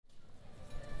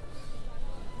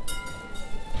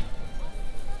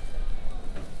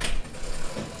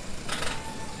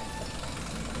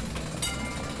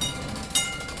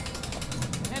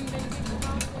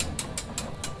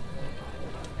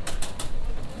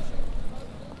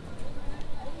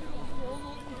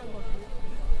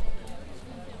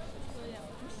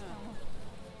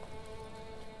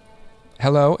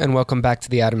Hello, and welcome back to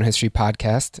the Ottoman History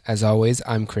Podcast. As always,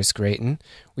 I'm Chris Grayton.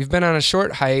 We've been on a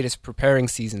short hiatus preparing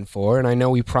Season 4, and I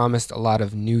know we promised a lot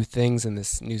of new things in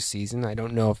this new season. I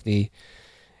don't know if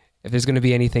there's going to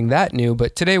be anything that new,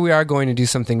 but today we are going to do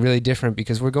something really different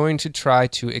because we're going to try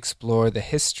to explore the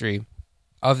history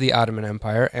of the Ottoman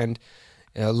Empire and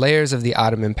layers of the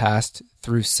Ottoman past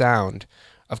through sound.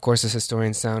 Of course, as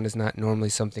historians, sound is not normally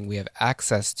something we have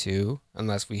access to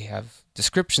unless we have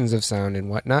descriptions of sound and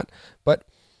whatnot. But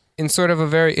in sort of a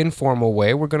very informal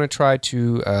way, we're going to try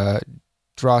to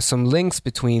draw some links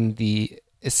between the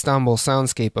Istanbul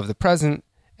soundscape of the present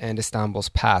and Istanbul's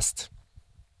past.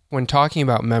 When talking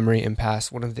about memory and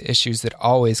past, one of the issues that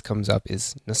always comes up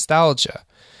is nostalgia.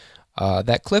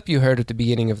 That clip you heard at the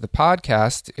beginning of the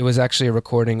podcast, it was actually a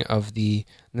recording of the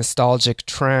nostalgic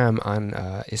tram on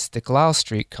Istiklal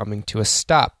Street coming to a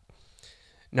stop.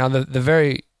 Now, the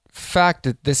very fact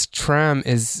that this tram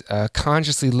is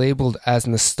consciously labeled as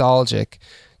nostalgic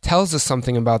tells us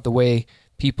something about the way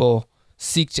people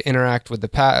seek to interact with the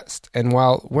past. And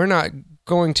while we're not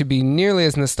going to be nearly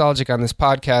as nostalgic on this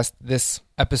podcast, this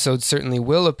episode certainly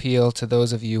will appeal to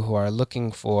those of you who are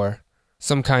looking for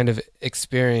some kind of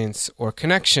experience or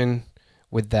connection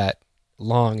with that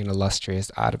long and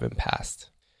illustrious Ottoman past.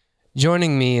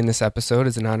 Joining me in this episode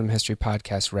is an Ottoman History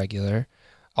Podcast regular,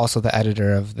 also the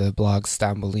editor of the blog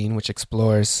Stamboline, which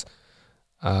explores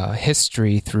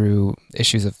history through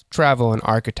issues of travel and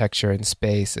architecture and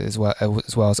space, as well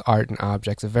as art and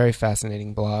objects. A very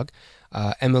fascinating blog.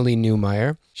 Emily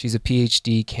Newmeyer. She's a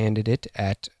PhD candidate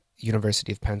at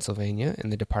University of Pennsylvania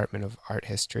in the Department of Art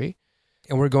History.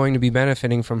 And we're going to be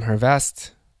benefiting from her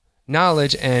vast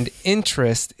knowledge and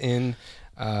interest in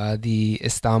the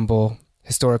Istanbul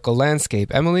historical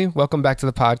landscape. Emily, welcome back to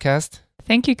the podcast.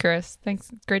 Thank you, Chris.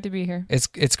 Thanks. It's great to be here.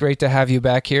 It's great to have you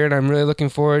back here, and I'm really looking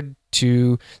forward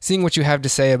to seeing what you have to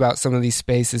say about some of these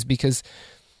spaces, because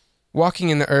walking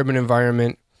in the urban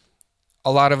environment,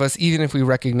 a lot of us, even if we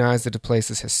recognize that a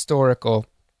place is historical,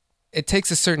 it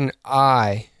takes a certain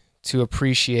eye to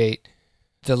appreciate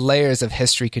the layers of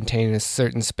history contained in a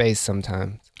certain space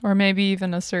sometimes. Or maybe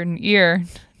even a certain ear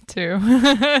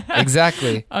to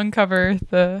exactly uncover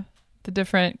the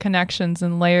different connections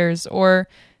and layers, or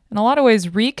in a lot of ways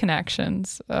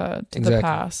reconnections to the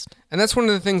past. And that's one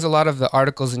of the things, a lot of the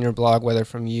articles in your blog, whether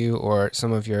from you or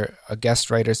some of your guest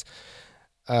writers,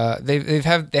 they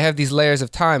have these layers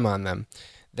of time on them,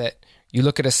 that you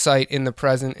look at a site in the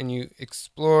present and you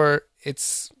explore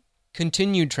its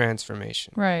continued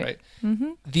transformation. Right.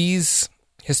 Mm-hmm. These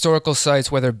historical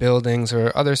sites, whether buildings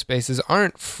or other spaces,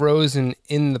 aren't frozen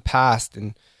in the past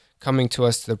and coming to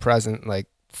us to the present like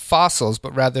fossils,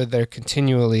 but rather they're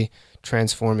continually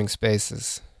transforming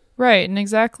spaces. Right. And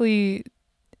exactly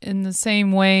in the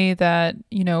same way that,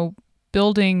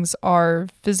 buildings are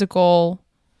physical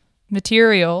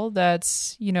material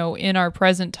that's, in our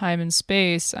present time and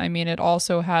space. I mean, it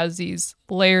also has these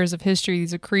layers of history,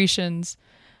 these accretions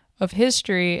of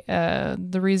history.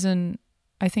 The reason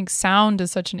I think sound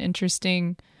is such an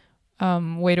interesting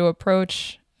way to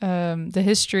approach the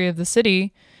history of the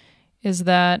city is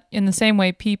that in the same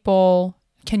way people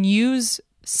can use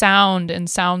sound and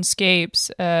soundscapes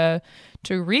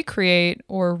to recreate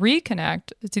or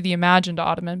reconnect to the imagined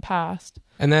Ottoman past.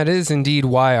 And that is indeed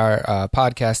why our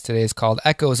podcast today is called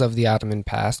Echoes of the Ottoman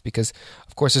Past, because,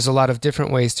 of course, there's a lot of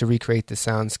different ways to recreate the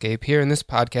soundscape. Here in this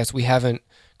podcast, we haven't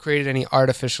created any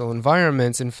artificial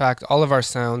environments. In fact, all of our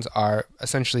sounds are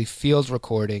essentially field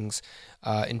recordings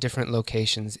in different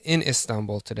locations in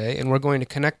Istanbul today, and we're going to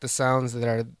connect the sounds that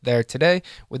are there today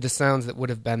with the sounds that would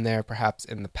have been there perhaps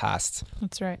in the past.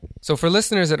 That's right. So for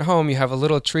listeners at home, you have a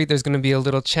little treat. There's going to be a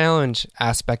little challenge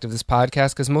aspect of this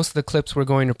podcast, because most of the clips we're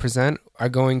going to present are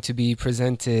going to be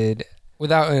presented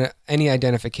without any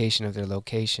identification of their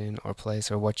location or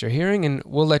place or what you're hearing, and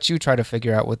we'll let you try to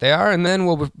figure out what they are, and then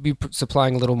we'll be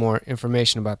supplying a little more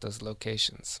information about those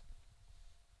locations.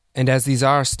 And as these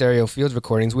are stereo field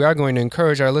recordings, we are going to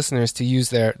encourage our listeners to use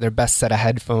their best set of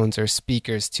headphones or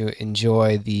speakers to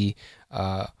enjoy the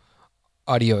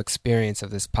audio experience of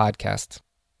this podcast.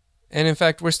 And in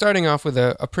fact, we're starting off with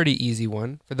a pretty easy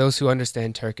one. For those who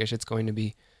understand Turkish, it's going to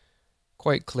be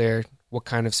quite clear what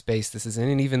kind of space this is in,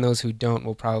 and even those who don't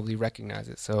will probably recognize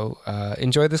it. So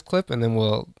enjoy this clip, and then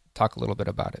we'll talk a little bit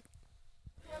about it.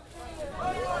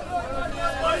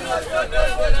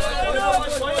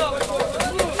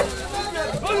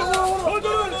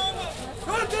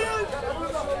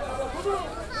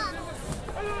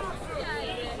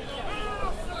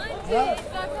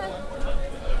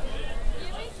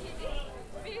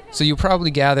 So you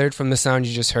probably gathered from the sound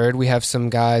you just heard, we have some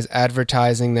guys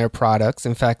advertising their products.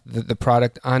 In fact, the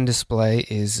product on display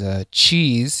is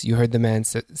cheese. You heard the man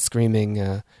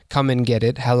screaming, "Come and get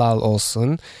it, halal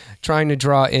olsun," trying to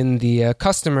draw in the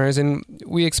customers. And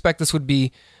we expect this would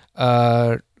be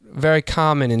very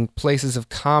common in places of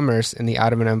commerce in the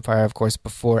Ottoman Empire, of course,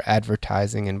 before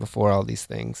advertising and before all these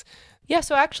things. Yeah,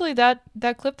 so actually that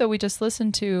clip that we just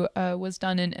listened to was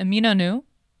done in Eminönü,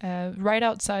 right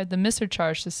outside the Mısır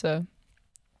Çarşısı.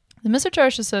 The Mısır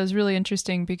Çarşısı is really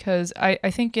interesting because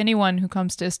I think anyone who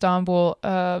comes to Istanbul,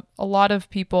 a lot of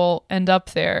people end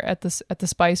up there at the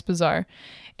Spice Bazaar.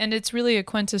 And it's really a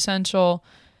quintessential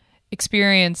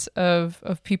experience of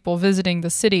people visiting the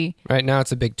city. Right now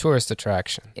it's a big tourist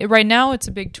attraction. Right now it's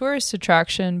a big tourist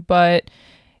attraction, but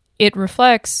it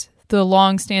reflects the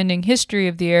long-standing history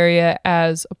of the area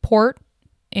as a port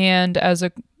and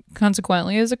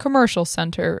consequently as a commercial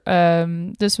center.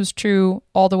 This was true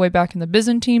all the way back in the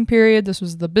Byzantine period. This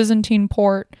was the Byzantine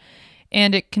port,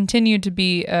 and it continued to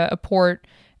be a port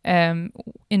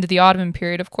into the Ottoman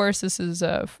period. Of course, this is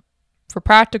for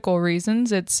practical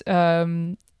reasons. It's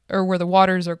or where the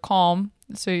waters are calm,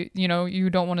 so you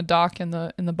don't want to dock in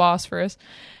the Bosphorus.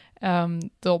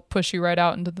 They'll push you right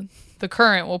out into the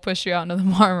current will push you out into the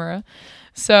Marmara.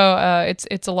 So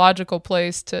it's a logical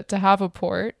place to have a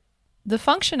port. The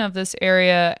function of this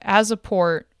area as a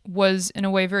port was in a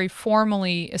way very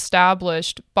formally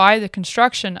established by the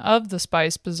construction of the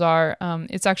Spice Bazaar.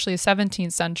 It's actually a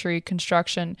 17th century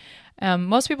construction.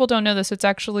 Most people don't know this. It's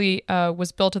actually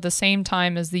was built at the same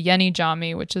time as the Yeni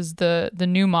Cami, which is the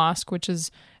new mosque, which is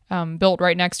built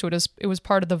right next to it. It was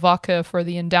part of the vakıf for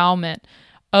the endowment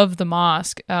of the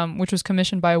mosque, which was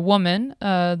commissioned by a woman,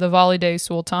 the Valide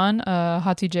Sultan,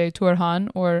 Hatice Turhan,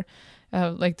 or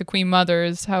like the Queen Mother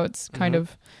is how it's kind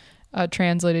of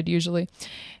translated usually,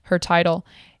 her title.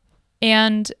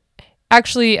 And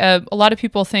actually, a lot of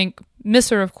people think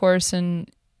Mısır, of course, in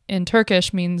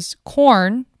Turkish means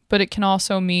corn, but it can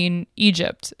also mean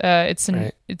Egypt.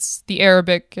 It's the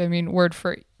Arabic, word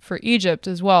for Egypt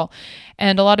as well.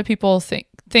 And a lot of people think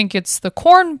it's the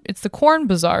corn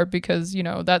bazaar because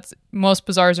that's most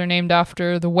bazaars are named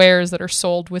after the wares that are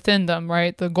sold within them,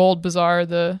 right? The gold bazaar,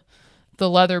 the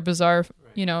leather bazaar,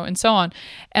 and so on.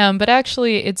 But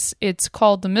actually it's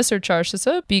called the Mısır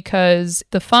Çarşısı because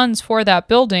the funds for that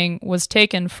building was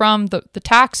taken from the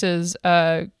taxes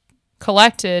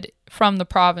collected from the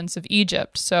province of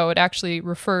Egypt. So it actually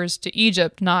refers to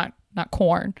Egypt, not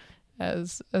corn,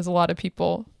 as a lot of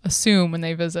people assume when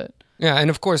they visit. Yeah,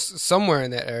 and of course, somewhere in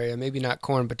that area, maybe not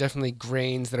corn, but definitely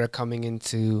grains that are coming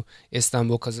into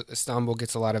Istanbul, because Istanbul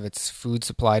gets a lot of its food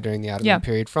supply during the Ottoman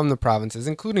period from the provinces,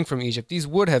 including from Egypt. These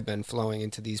would have been flowing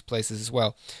into these places as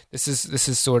well. This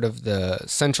is sort of the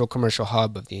central commercial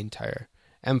hub of the entire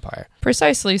empire.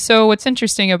 Precisely. So what's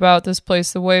interesting about this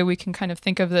place, the way we can kind of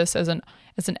think of this as an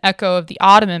echo of the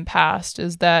Ottoman past,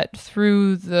 is that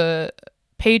through the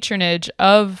patronage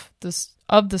of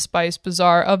the Spice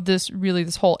Bazaar, of this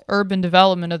whole urban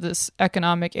development of this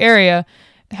economic area,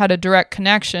 had a direct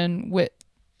connection with,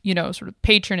 sort of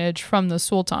patronage from the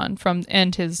Sultan,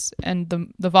 and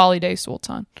the Valide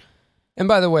Sultan. And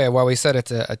by the way, while we said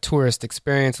it's a tourist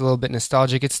experience, a little bit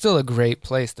nostalgic, it's still a great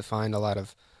place to find a lot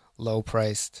of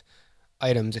low-priced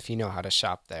items if you know how to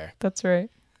shop there. That's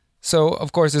right. So,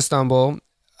 of course, Istanbul,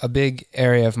 a big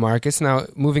area of markets. Now,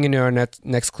 moving into our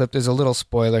next clip, there's a little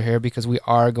spoiler here because we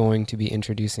are going to be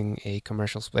introducing a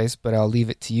commercial space, but I'll leave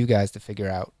it to you guys to figure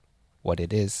out what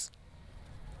it is.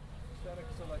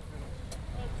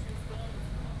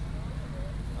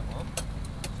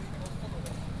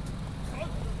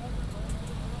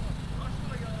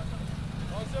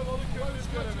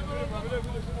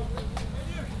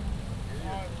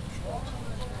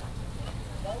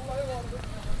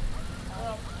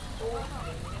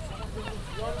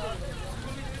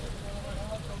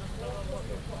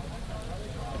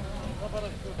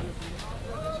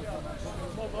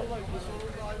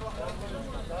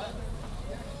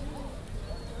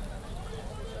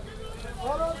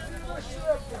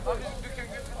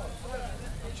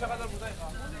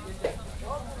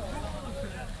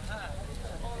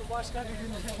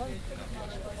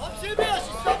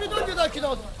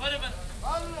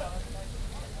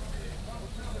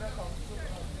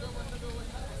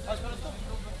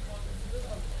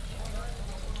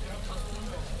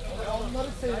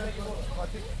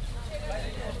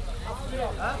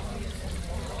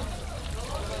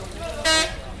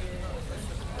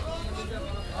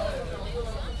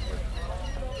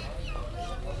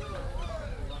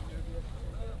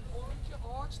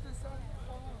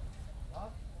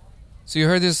 So you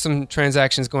heard there's some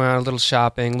transactions going on, a little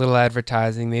shopping, a little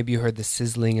advertising. Maybe you heard the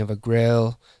sizzling of a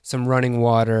grill, some running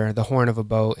water, the horn of a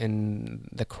boat, and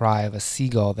the cry of a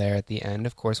seagull there at the end.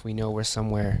 Of course, we know we're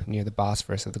somewhere near the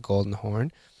Bosphorus of the Golden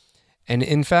Horn. And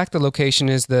in fact, the location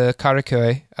is the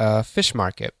Karaköy fish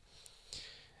market,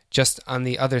 just on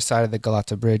the other side of the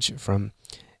Galata Bridge from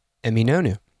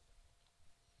Eminönü.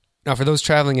 Now, for those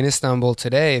traveling in Istanbul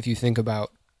today, if you think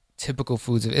about typical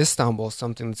foods of Istanbul,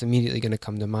 something that's immediately going to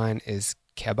come to mind is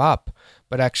kebab.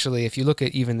 But actually, if you look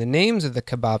at even the names of the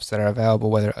kebabs that are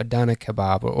available, whether Adana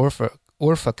kebab or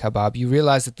Urfa kebab, you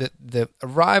realize that the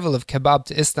arrival of kebab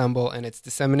to Istanbul and its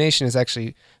dissemination is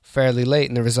actually fairly late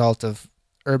in the result of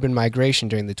urban migration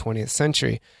during the 20th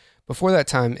century. Before that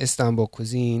time, Istanbul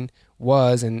cuisine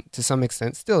was, and to some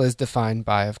extent still is, defined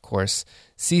by, of course,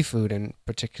 seafood and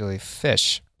particularly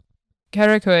fish.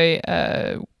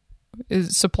 Karaköy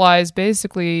supplies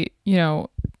basically, the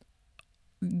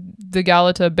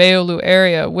Galata Beyoğlu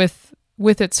area with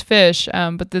its fish,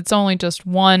 but it's only just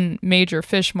one major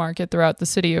fish market throughout the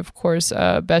city. Of course,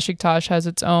 Beşiktaş has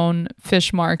its own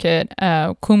fish market.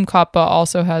 Kumkapı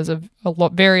also has a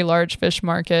very large fish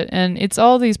market, and it's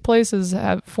all these places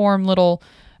form little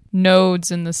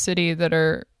nodes in the city that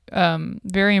are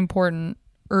very important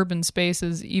urban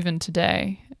spaces even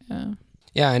today.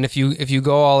 Yeah, and if you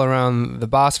go all around the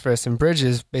Bosphorus and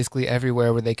bridges, basically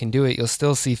everywhere where they can do it, you'll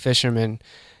still see fishermen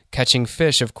catching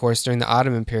fish. Of course, during the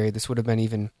Ottoman period, this would have been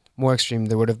even more extreme.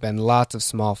 There would have been lots of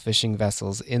small fishing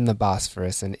vessels in the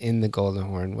Bosphorus and in the Golden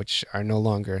Horn, which are no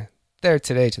longer there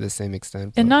today to the same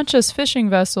extent. And not just fishing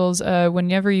vessels.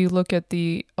 Whenever you look at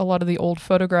a lot of the old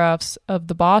photographs of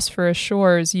the Bosphorus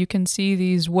shores, you can see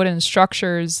these wooden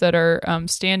structures that are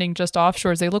standing just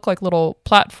offshores. They look like little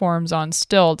platforms on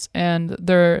stilts, and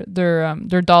they're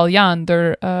dalyan,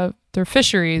 they're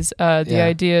fisheries. The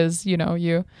idea is,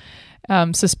 you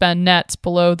suspend nets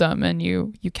below them and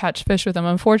you catch fish with them.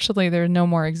 Unfortunately, there are no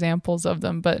more examples of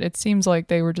them, but it seems like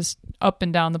they were just up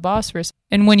and down the Bosphorus.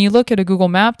 And when you look at a Google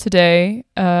map today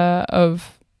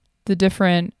of the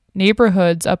different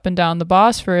neighborhoods up and down the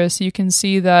Bosphorus, you can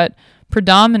see that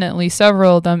predominantly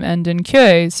several of them end in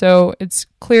köy. So it's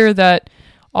clear that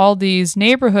all these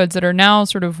neighborhoods that are now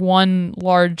sort of one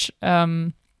large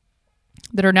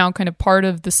that are now kind of part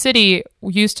of the city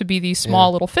used to be these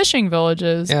small little fishing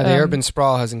villages. Yeah, the urban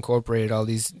sprawl has incorporated all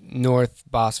these North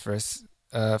Bosphorus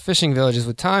fishing villages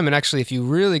with time. And actually, if you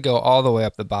really go all the way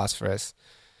up the Bosphorus,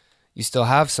 you still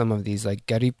have some of these, like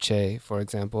Garipçe, for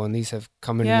example, and these have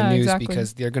come into the news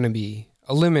because they're going to be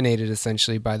eliminated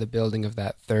essentially by the building of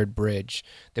that third bridge.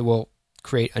 They will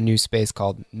create a new space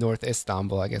called North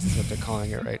Istanbul, I guess is what they're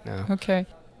calling it right now. Okay.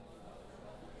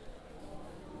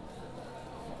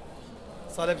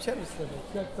 Sade biçer misin?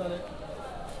 4 tane.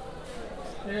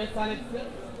 Evet, tane biçer.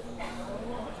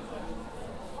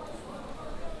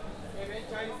 Evet,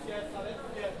 çay isteyen sade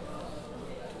biçer.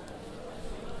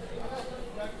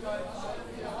 4 çay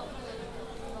isteyen.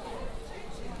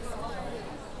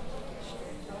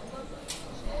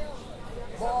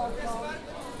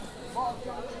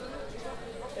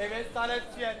 Evet, tane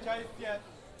biçer, çay isteyen.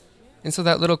 And so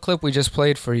that little clip we just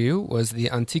played for you was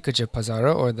the Antikacı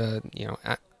Pazarı, or the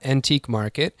antique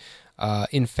market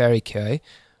in Feriköy.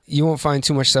 You won't find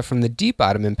too much stuff from the deep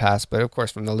Ottoman past, but of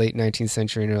course from the late 19th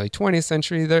century and early 20th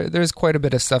century, there's quite a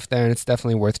bit of stuff there, and it's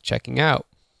definitely worth checking out.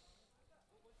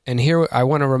 And here I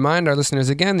want to remind our listeners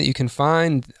again that you can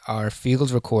find our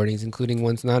field recordings, including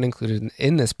ones not included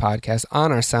in this podcast,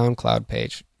 on our SoundCloud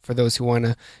page for those who want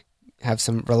to have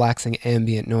some relaxing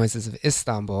ambient noises of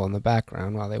Istanbul in the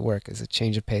background while they work as a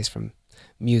change of pace from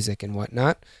music and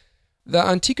whatnot. The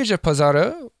Antikacı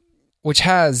Pazarı, which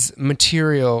has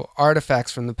material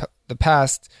artifacts from the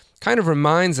past, kind of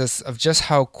reminds us of just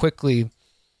how quickly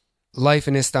life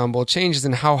in Istanbul changes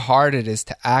and how hard it is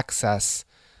to access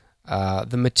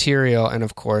the material and,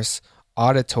 of course,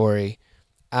 auditory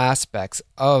aspects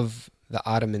of the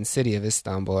Ottoman city of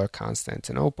Istanbul or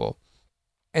Constantinople.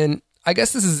 And I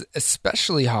guess this is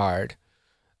especially hard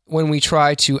when we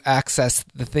try to access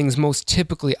the things most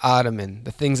typically Ottoman,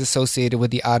 the things associated with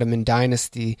the Ottoman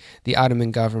dynasty, the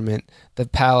Ottoman government, the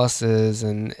palaces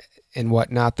and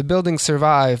whatnot. The buildings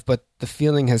survive, but the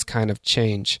feeling has kind of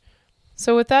changed.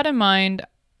 So with that in mind,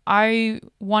 I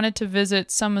wanted to visit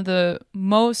some of the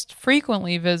most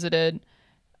frequently visited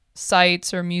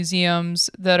sites or museums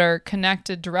that are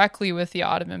connected directly with the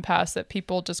Ottoman past, that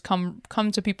people just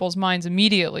come to people's minds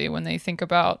immediately when they think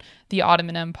about the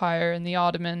Ottoman Empire and the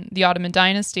Ottoman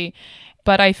dynasty.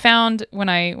 But I found when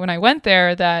I went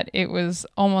there that it was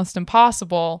almost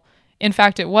impossible. In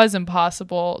fact, it was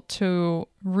impossible to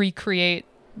recreate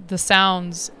the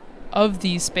sounds of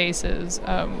these spaces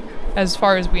as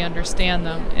far as we understand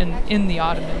them in the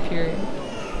Ottoman period.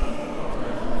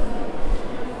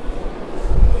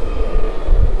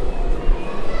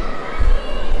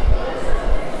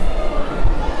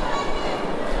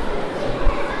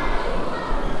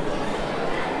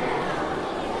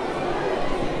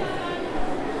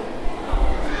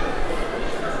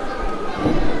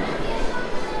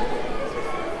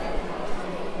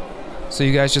 So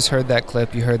you guys just heard that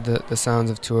clip. You heard the sounds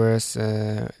of tourists.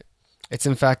 It's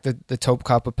in fact the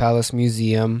Topkapi Palace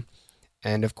Museum.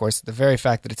 And of course, the very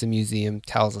fact that it's a museum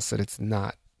tells us that it's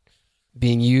not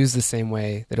being used the same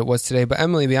way that it was today. But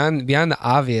Emily, beyond the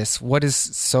obvious, what is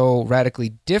so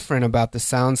radically different about the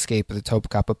soundscape of the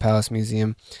Topkapi Palace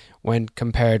Museum when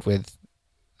compared with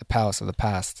the palace of the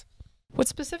past? What's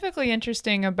specifically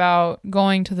interesting about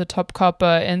going to the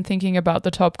Topkapi and thinking about the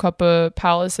Topkapi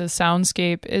Palace's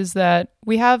soundscape is that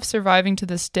we have surviving to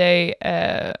this day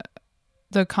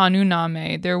the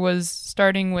Kanuname. There was,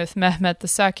 starting with Mehmet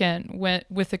II,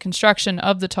 with the construction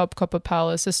of the Topkapi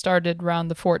Palace. It started around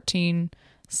the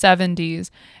 1470s.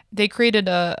 They created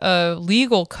a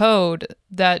legal code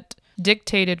that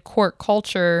dictated court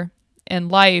culture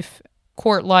and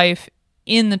court life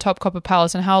in the Topkapi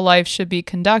Palace and how life should be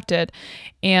conducted.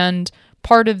 And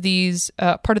part of this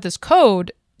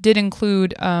code did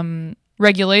include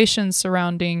regulations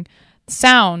surrounding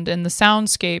sound and the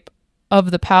soundscape of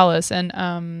the palace. And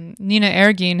Nina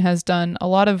Ergin has done a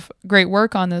lot of great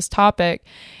work on this topic.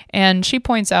 And she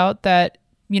points out that,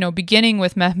 beginning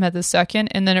with Mehmet II,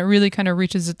 and then it really kind of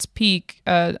reaches its peak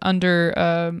under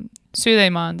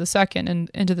Süleyman II and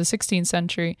into the 16th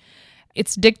century.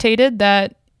 It's dictated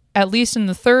that at least in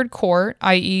the third court,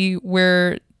 i.e.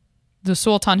 where the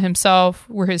Sultan himself,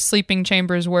 where his sleeping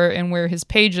chambers were and where his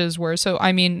pages were. So,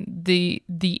 I mean, the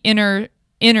inner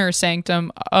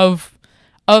sanctum of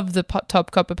the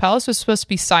Topkapi Palace was supposed to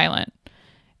be silent.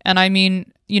 And I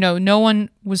mean, no one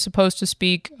was supposed to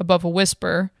speak above a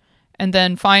whisper. And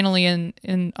then finally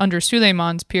in under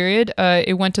Süleyman's period,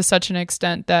 it went to such an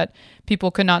extent that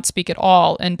people could not speak at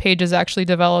all. And pages actually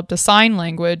developed a sign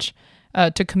language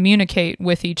to communicate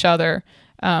with each other,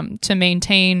 to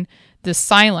maintain this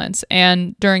silence.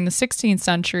 And during the 16th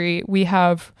century, we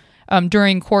have,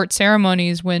 during court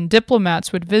ceremonies, when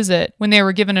diplomats would visit, when they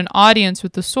were given an audience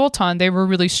with the Sultan, they were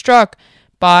really struck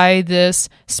by this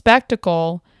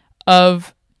spectacle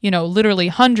of, literally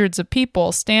hundreds of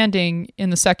people standing in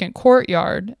the second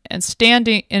courtyard and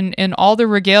standing in all the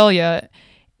regalia,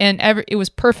 and it was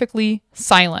perfectly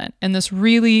silent. And this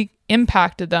really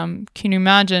impacted them. Can you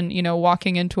imagine,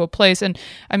 walking into a place? And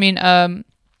I mean,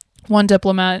 one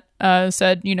diplomat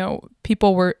said,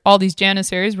 all these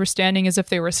janissaries were standing as if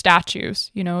they were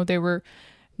statues. They were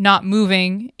not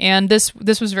moving. And this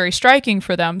was very striking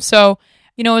for them. So,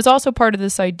 it's also part of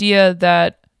this idea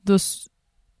that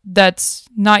that's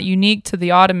not unique to the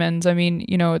Ottomans. I mean,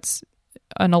 it's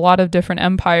in a lot of different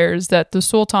empires that the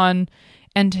Sultan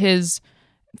and his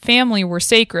family were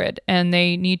sacred, and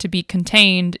they need to be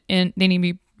contained they need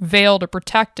to be veiled or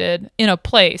protected in a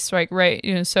place, right?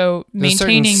 So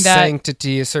maintaining that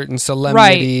sanctity, a certain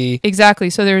solemnity. Right,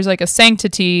 exactly. So there's like a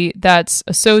sanctity that's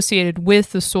associated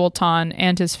with the Sultan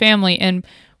and his family, and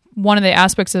one of the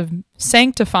aspects of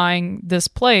sanctifying this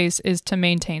place is to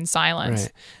maintain silence.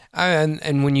 Right.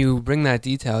 And when you bring that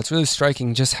detail, it's really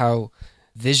striking just how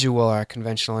visual our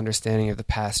conventional understanding of the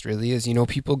past really is.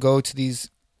 People go to these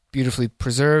beautifully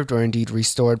preserved or indeed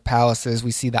restored palaces.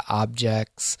 We see the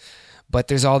objects, but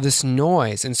there's all this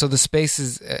noise. And so the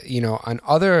spaces, on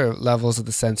other levels of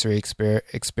the sensory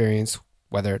experience,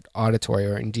 whether auditory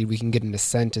or indeed we can get into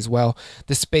scent as well,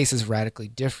 the space is radically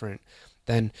different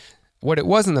than what it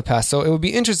was in the past. So it would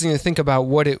be interesting to think about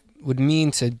what it would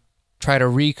mean to try to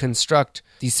reconstruct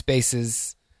these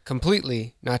spaces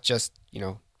completely, not just,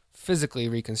 physically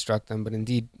reconstruct them, but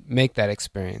indeed make that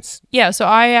experience. Yeah, so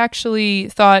I actually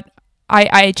thought,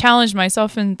 I challenged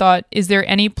myself and thought, is there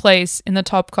any place in the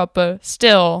Topkapi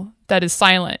still that is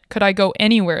silent? Could I go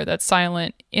anywhere that's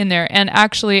silent in there? And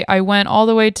actually, I went all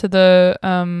the way to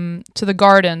the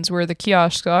gardens where the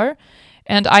kiosks are,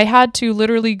 and I had to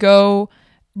literally go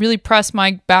really press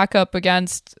my back up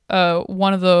against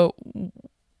one of the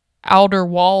outer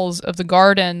walls of the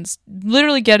gardens,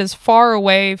 literally get as far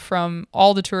away from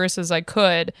all the tourists as I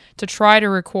could to try to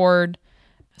record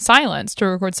silence,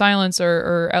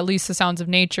 or at least the sounds of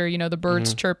nature, the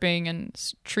birds chirping and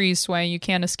trees swaying. You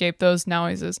can't escape those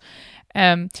noises.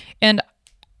 And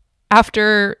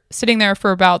after sitting there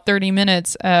for about 30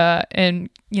 minutes, and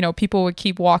people would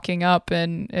keep walking up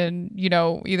and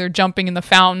either jumping in the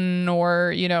fountain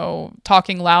or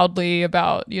talking loudly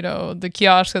about the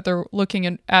kiosk that they're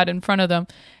looking at in front of them.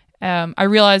 I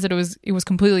realized that it was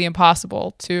completely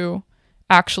impossible to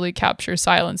actually capture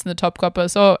silence in the Topkapi.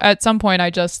 So at some point, I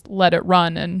just let it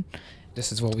run, and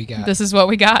this is what we got. This is what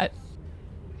we got.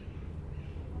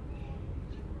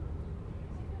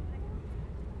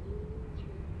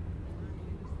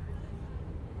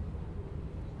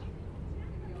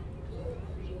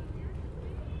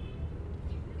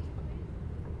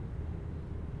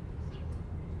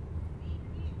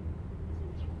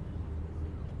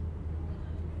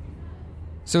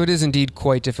 So it is indeed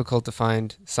quite difficult to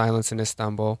find silence in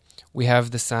Istanbul. We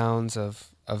have the sounds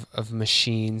of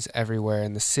machines everywhere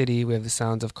in the city. We have the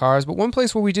sounds of cars. But one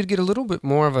place where we did get a little bit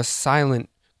more of a silent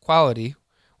quality,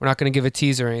 we're not going to give a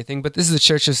teaser or anything, but this is the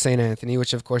Church of St. Anthony,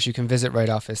 which of course you can visit right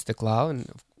off Istiklal,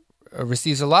 and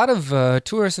receives a lot of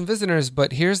tourists and visitors.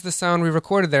 But here's the sound we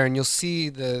recorded there, and you'll see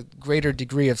the greater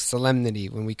degree of solemnity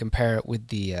when we compare it with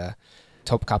the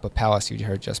Topkapi Palace you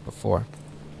heard just before.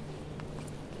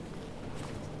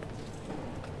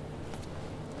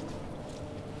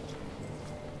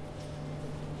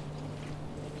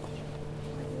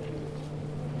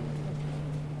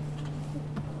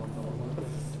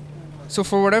 So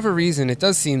for whatever reason, it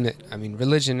does seem that,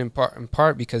 religion in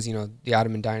part because, the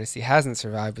Ottoman dynasty hasn't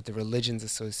survived, but the religions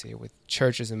associated with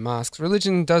churches and mosques,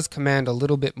 religion does command a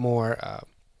little bit more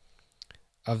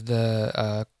of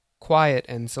the quiet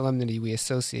and solemnity we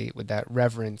associate with that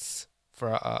reverence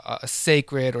for a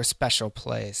sacred or special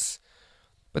place.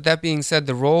 But that being said,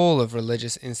 the role of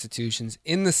religious institutions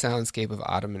in the soundscape of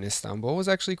Ottoman Istanbul was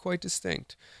actually quite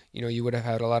distinct. You would have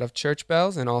had a lot of church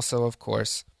bells and also, of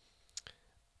course,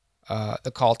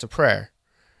 the call to prayer.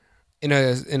 In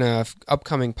a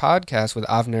upcoming podcast with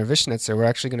Avner Vishnetzer, we're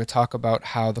actually going to talk about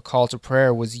how the call to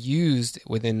prayer was used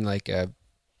within like a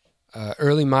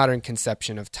early modern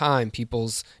conception of time.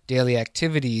 People's daily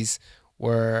activities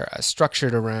were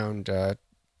structured around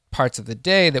parts of the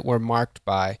day that were marked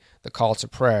by the call to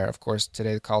prayer. Of course,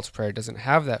 today the call to prayer doesn't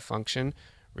have that function,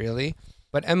 really.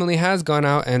 But Emily has gone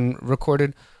out and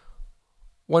recorded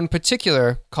one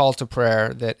particular call to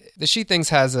prayer that she thinks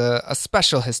has a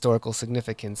special historical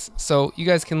significance. So you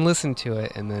guys can listen to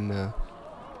it, and then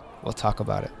we'll talk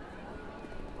about it.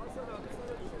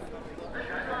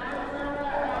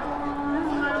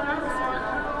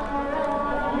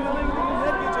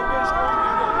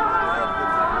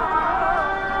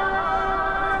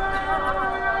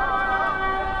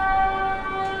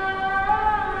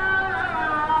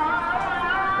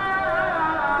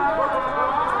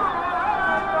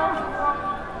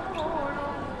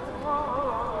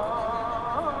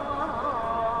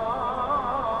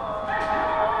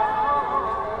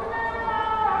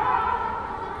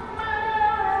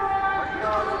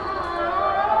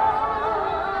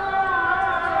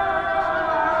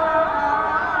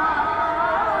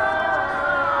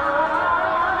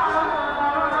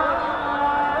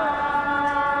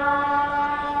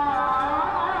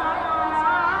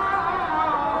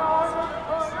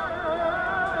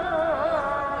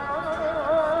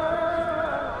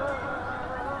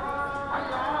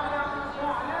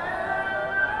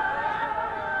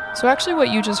 So actually what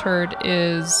you just heard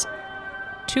is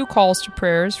two calls to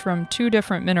prayers from two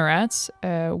different minarets.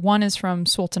 One is from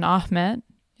Sultan Ahmet,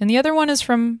 and the other one is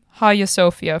from Hagia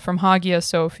Sophia.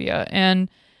 And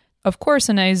of course,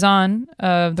 an ezan,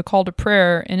 the call to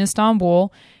prayer in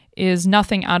Istanbul, is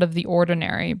nothing out of the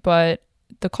ordinary. But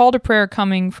the call to prayer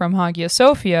coming from Hagia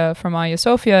Sophia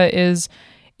is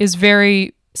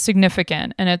very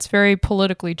significant, and it's very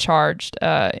politically charged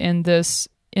in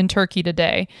Turkey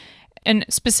today. And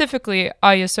specifically,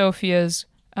 Hagia Sophia's,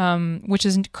 which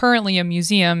is currently a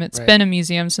museum. It's been a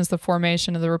museum since the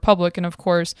formation of the Republic, and of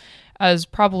course, as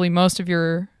probably most of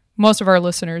our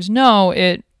listeners know,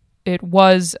 it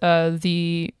was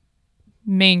the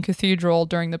main cathedral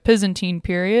during the Byzantine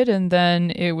period, and then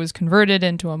it was converted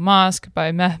into a mosque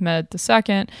by Mehmed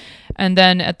II, and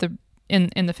then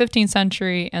in the 15th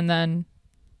century, and then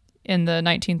in the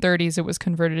 1930s, it was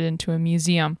converted into a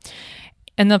museum.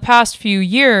 In the past few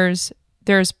years,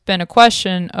 there's been a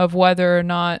question of whether or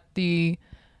not the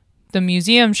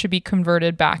museum should be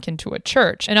converted back into a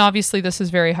church. And obviously this is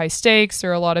very high stakes.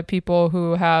 There are a lot of people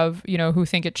who who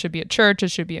think it should be a church, it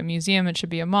should be a museum, it should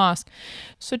be a mosque.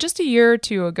 So just a year or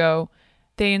two ago,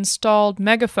 they installed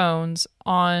megaphones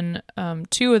on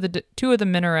two of the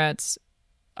minarets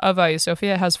of Hagia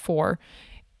Sophia. It has 4.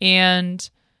 And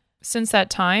since that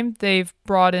time, they've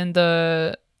brought in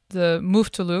the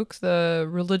Muftuluk, the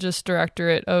religious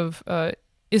directorate of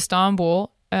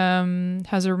Istanbul,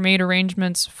 has made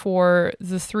arrangements for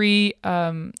the three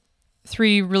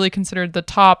really considered the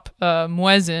top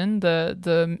muezzin,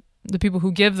 the people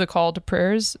who give the call to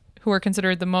prayers, who are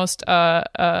considered the most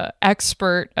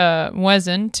expert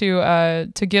muezzin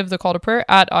to give the call to prayer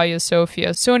at Hagia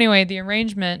Sophia. So anyway, the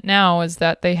arrangement now is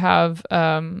that they have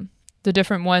the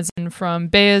different muezzin from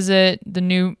Bayezid, the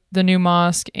new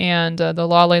mosque, and the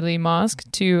Laleli mosque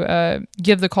to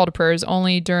give the call to prayers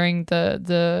only during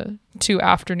the 2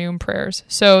 afternoon prayers.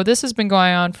 So this has been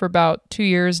going on for about 2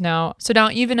 years now. So now,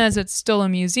 even as it's still a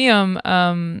museum,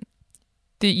 that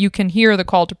you can hear the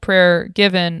call to prayer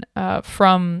given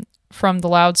from the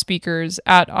loudspeakers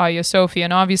at Hagia Sophia.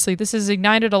 And obviously this has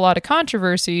ignited a lot of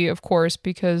controversy, of course,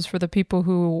 because for the people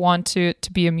who want to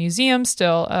be a museum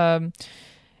still,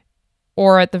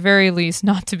 or at the very least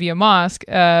not to be a mosque,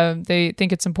 they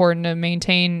think it's important to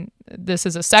maintain this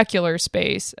as a secular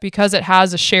space because it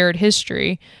has a shared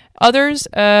history. Others,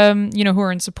 who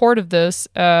are in support of this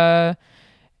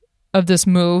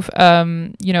move,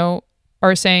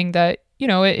 are saying that,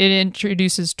 it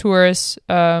introduces tourists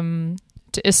to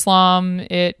Islam.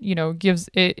 It gives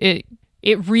it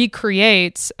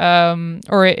recreates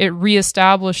or it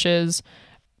reestablishes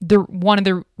one of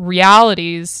the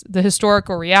realities, the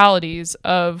historical realities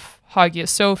of Hagia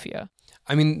Sophia.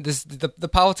 I mean, the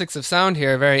politics of sound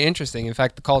here are very interesting. In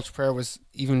fact, the call to prayer was,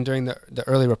 even during the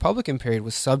early Republican period,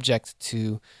 was subject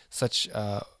to such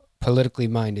politically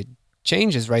minded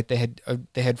changes, right? They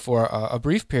had for a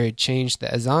brief period changed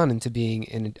the azan into being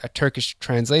in a Turkish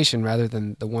translation rather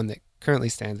than the one that currently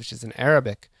stands, which is in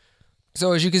Arabic.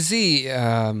 So as you can see,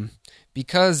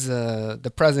 because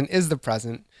the present is the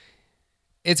present,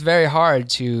 it's very hard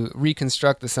to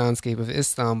reconstruct the soundscape of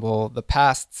Istanbul, the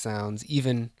past sounds.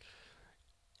 Even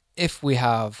if we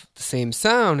have the same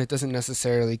sound, it doesn't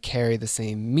necessarily carry the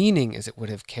same meaning as it would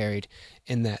have carried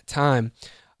in that time.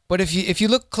 But if you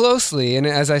look closely, and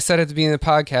as I said at the beginning of the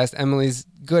podcast, Emily's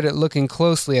good at looking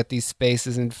closely at these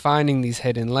spaces and finding these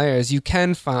hidden layers, you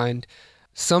can find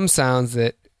some sounds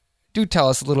that do tell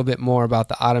us a little bit more about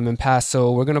the Ottoman past.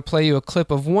 So we're going to play you a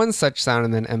clip of one such sound,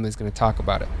 and then Emily's going to talk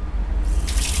about it.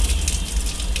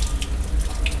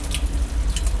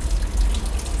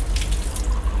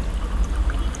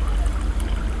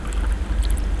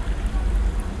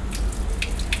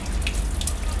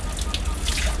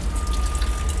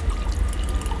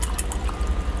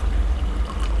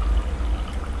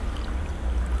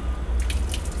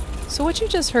 So what you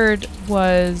just heard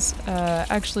was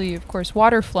actually, of course,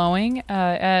 water flowing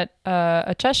at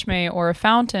a cheshme, or a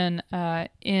fountain,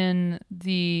 in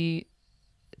the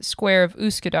square of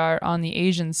Üsküdar on the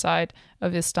Asian side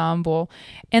of Istanbul.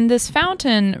 And this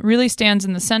fountain really stands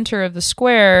in the center of the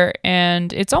square,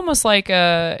 and it's almost like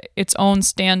its own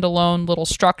standalone little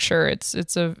structure.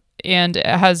 And it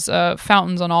has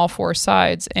fountains on all 4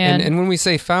 sides. And when we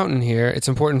say fountain here, it's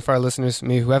important for our listeners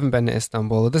maybe who haven't been to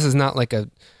Istanbul. This is not like a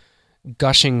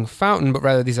gushing fountain, but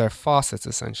rather these are faucets,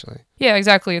 essentially. Yeah,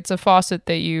 exactly. It's a faucet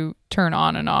that you turn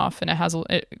on and off, and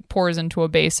it pours into a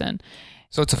basin.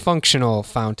 So it's a functional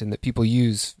fountain that people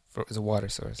use as a water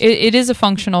source. It is a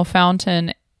functional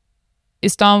fountain.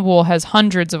 Istanbul has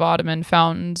hundreds of Ottoman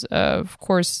fountains. Of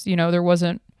course, there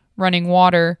wasn't running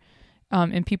water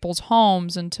in people's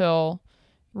homes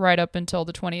right up until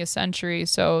the 20th century.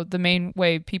 So the main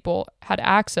way people had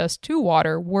access to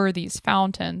water were these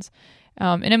fountains.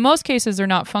 And in most cases, they're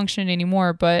not functioning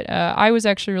anymore. But I was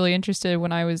actually really interested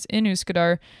when I was in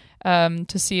Üsküdar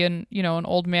to see an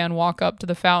old man walk up to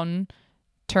the fountain,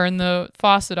 turn the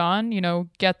faucet on,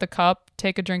 get the cup,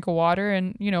 take a drink of water,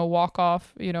 and walk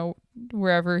off,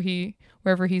 wherever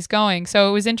he's going. So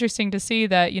it was interesting to see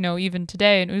that even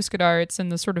today in Üsküdar, it's in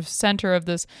the sort of center of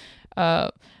this.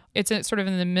 It's sort of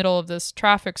in the middle of this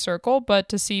traffic circle, but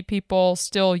to see people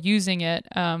still using it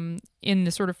in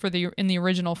the sort of in the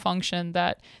original function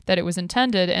that it was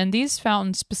intended. And these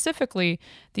fountains specifically,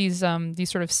 these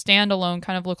sort of standalone,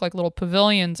 kind of look like little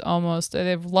pavilions almost. They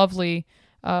have lovely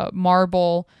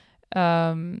marble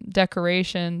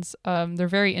decorations. They're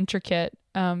very intricate,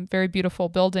 very beautiful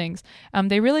buildings.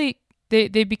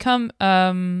 They become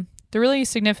the really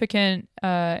significant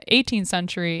 18th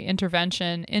century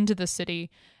intervention into the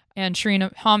city. And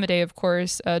Shireen Hamadeh, of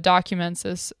course, documents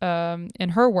this in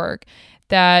her work,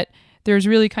 that there's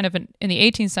really kind of in the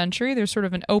 18th century, there's sort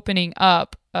of an opening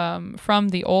up from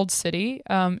the old city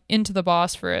into the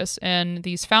Bosphorus. And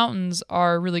these fountains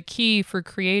are really key for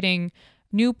creating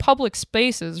new public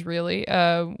spaces, really,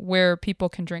 where people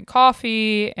can drink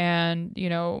coffee and,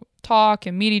 talk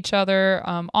and meet each other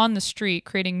on the street,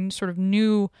 creating sort of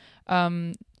new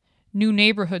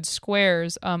neighborhood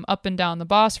squares up and down the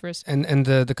Bosphorus. And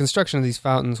the construction of these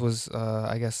fountains was,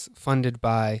 I guess, funded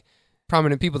by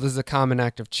prominent people, this is a common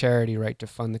act of charity, right, to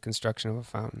fund the construction of a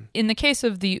fountain. In the case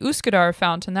of the Üsküdar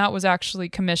fountain, that was actually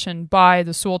commissioned by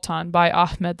the Sultan, by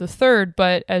Ahmed III.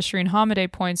 But as Shireen Hamideh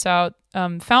points out,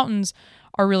 fountains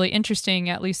are really interesting,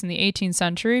 at least in the 18th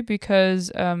century,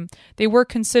 because they weren't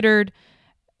considered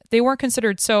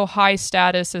so high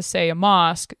status as, say, a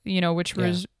mosque, which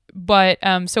was. But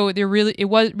so there really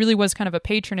was kind of a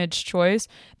patronage choice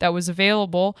that was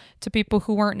available to people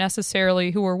who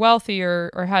were wealthy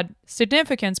or had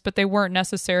significance, but they weren't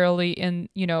necessarily in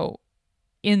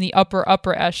the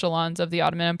upper echelons of the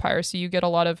Ottoman Empire. So you get a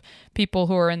lot of people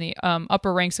who are in the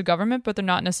upper ranks of government, but they're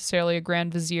not necessarily a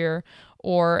grand vizier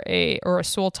or a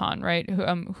sultan, right?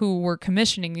 Who were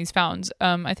commissioning these fountains.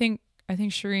 I think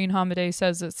Shireen Hamideh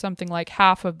says that something like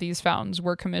half of these fountains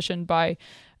were commissioned by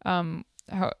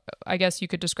I guess you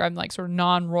could describe them like sort of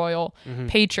non-royal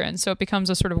patrons. So it becomes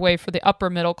a sort of way for the upper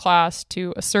middle class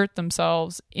to assert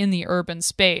themselves in the urban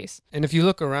space. And if you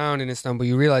look around in Istanbul,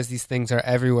 you realize these things are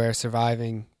everywhere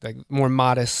surviving. Like more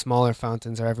modest, smaller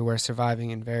fountains are everywhere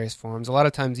surviving in various forms. A lot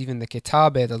of times even the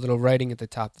kitabe, the little writing at the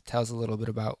top that tells a little bit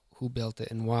about who built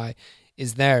it and why,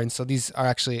 is there. And so these are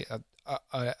actually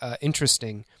a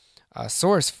interesting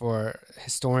source for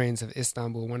historians of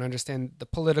Istanbul when understand the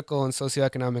political and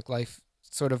socioeconomic life,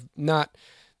 sort of not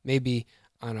maybe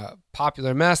on a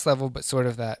popular mass level, but sort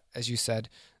of that, as you said,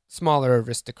 smaller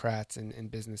aristocrats and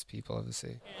business people of the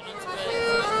city.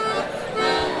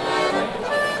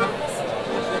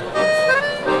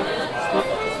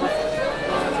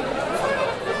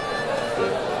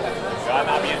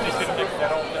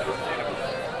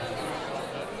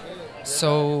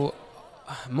 So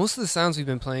most of the sounds we've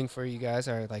been playing for you guys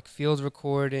are like field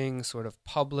recording, sort of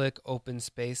public open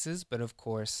spaces, but of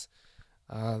course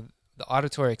the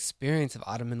auditory experience of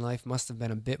Ottoman life must have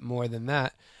been a bit more than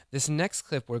that. This next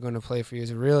clip we're going to play for you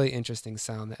is a really interesting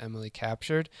sound that Emily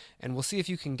captured, and we'll see if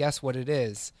you can guess what it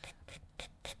is.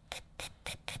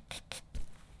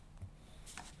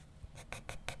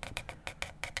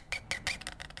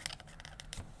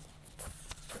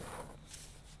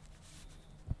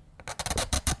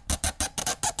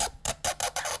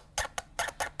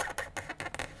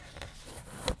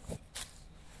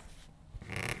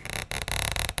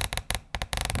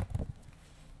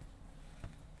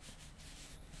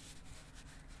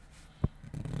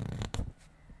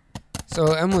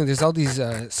 So, Emily, there's all these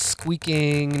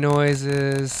squeaking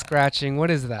noises, scratching. What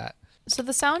is that? So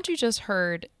the sound you just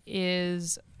heard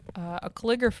is a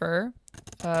calligrapher,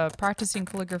 practicing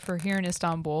calligrapher here in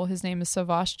Istanbul. His name is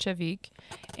Savaş Çevik,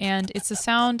 and it's the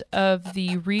sound of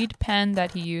the reed pen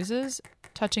that he uses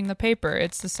touching the paper.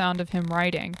 It's the sound of him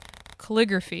writing.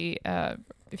 Calligraphy,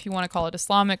 if you want to call it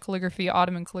Islamic calligraphy,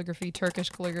 Ottoman calligraphy, Turkish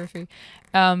calligraphy,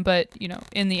 but,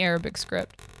 in the Arabic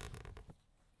script.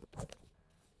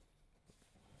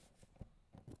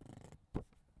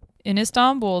 In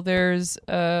Istanbul, there's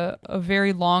a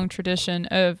very long tradition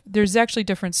there's actually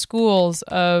different schools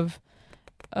of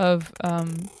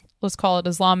let's call it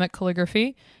Islamic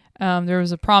calligraphy. There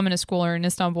was a prominent school in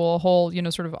Istanbul, a whole,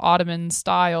 sort of Ottoman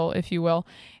style, if you will.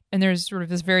 And there's sort of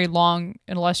this very long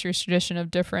and illustrious tradition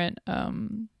of different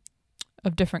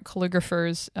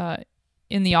calligraphers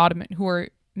in the Ottoman, who are in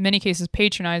many cases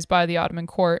patronized by the Ottoman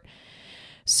court.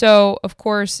 So, of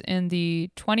course, in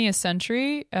the 20th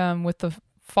century, with the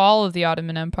fall of the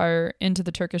Ottoman Empire into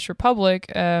the Turkish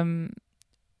Republic, and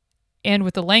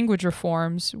with the language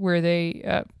reforms where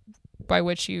they, by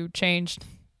which you changed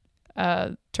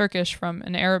Turkish from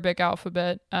an Arabic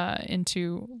alphabet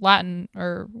into Latin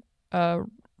or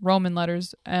Roman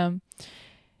letters,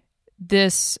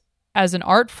 this as an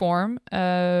art form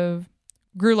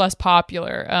grew less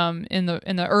popular in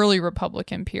the early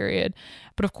Republican period.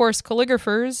 But of course,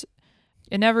 calligraphers,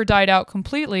 it never died out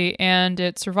completely, and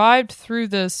it survived through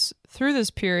this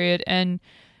period. And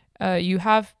you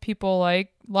have people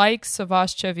like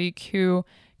Savaş Çevik, who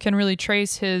can really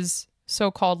trace his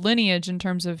so-called lineage in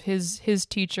terms of his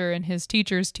teacher and his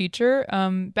teacher's teacher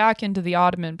back into the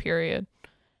Ottoman period.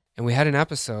 And we had an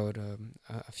episode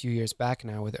a few years back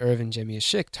now with Irvin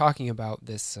Cemiyeshik talking about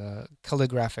this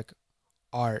calligraphic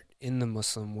art in the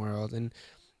Muslim world. And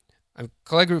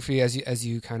calligraphy, as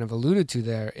you kind of alluded to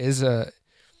there, is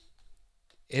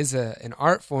an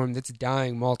art form that's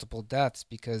dying multiple deaths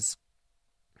because,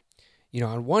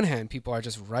 on one hand, people are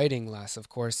just writing less. Of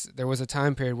course, there was a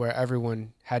time period where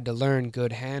everyone had to learn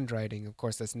good handwriting. Of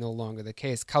course, that's no longer the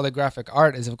case. Calligraphic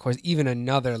art is, of course, even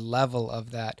another level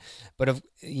of that. But,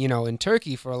 in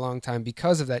Turkey for a long time,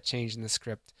 because of that change in the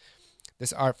script,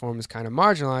 this art form is kind of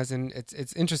marginalized. And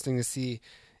it's interesting to see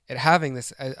it having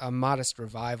this a modest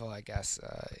revival, I guess,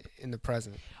 in the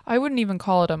present. I wouldn't even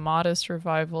call it a modest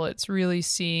revival. It's really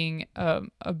seeing a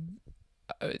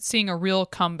real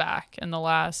comeback in the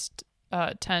last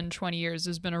 10, 20 years.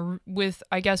 There's been with,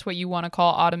 I guess, what you want to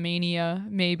call Ottomania,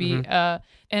 maybe,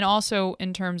 and also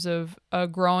in terms of a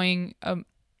growing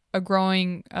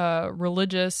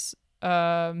religious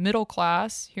middle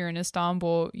class here in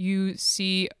Istanbul. You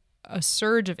see a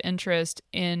surge of interest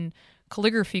in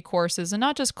calligraphy courses, and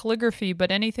not just calligraphy,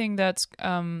 but anything that's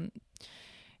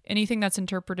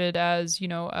interpreted as,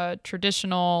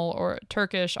 traditional or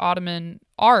Turkish Ottoman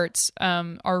arts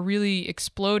are really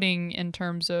exploding in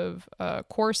terms of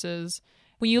courses.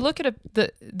 When you look at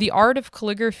the art of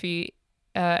calligraphy,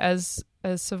 as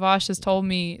Savash has told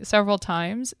me several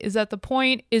times, is that the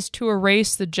point is to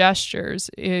erase the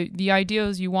gestures. The idea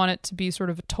is you want it to be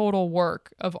sort of a total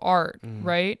work of art,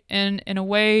 right? And in a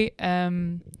way,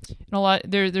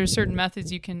 there's certain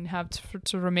methods you can have to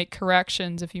sort of make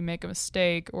corrections if you make a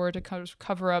mistake, or to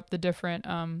cover up the different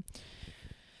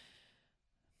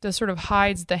that sort of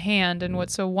hides the hand. And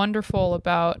what's so wonderful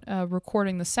about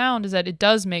recording the sound is that it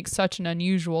does make such an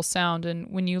unusual sound.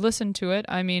 And when you listen to it,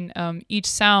 I mean,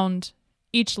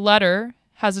 each letter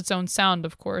has its own sound,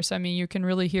 of course. I mean, you can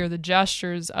really hear the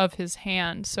gestures of his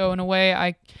hand. So in a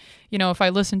way, if I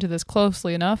listen to this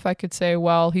closely enough, I could say,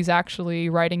 well, he's actually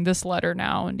writing this letter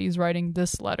now, and he's writing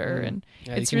this letter. And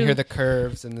you can hear the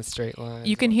curves and the straight lines.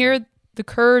 You can hear the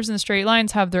curves and the straight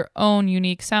lines have their own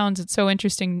unique sounds. It's so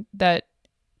interesting that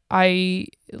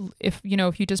if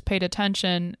you just paid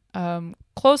attention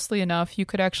closely enough, you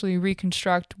could actually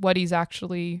reconstruct what he's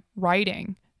actually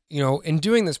writing. In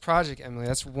doing this project, Emily,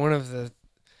 that's one of the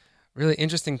really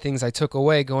interesting things I took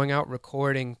away going out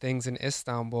recording things in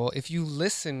Istanbul. If you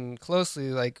listen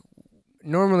closely, like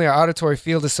normally our auditory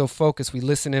field is so focused, we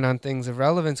listen in on things of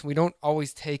relevance. We don't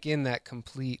always take in that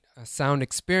complete sound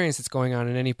experience that's going on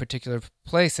in any particular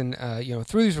place. And,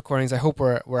 through these recordings, I hope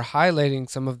we're highlighting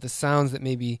some of the sounds that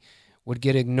maybe would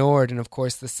get ignored. And of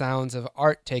course, the sounds of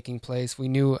art taking place. We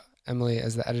knew Emily,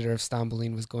 as the editor of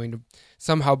Stamboulin, was going to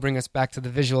somehow bring us back to the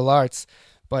visual arts.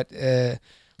 But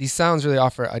these sounds really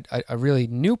offer a really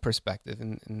new perspective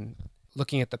in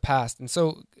looking at the past. And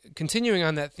so continuing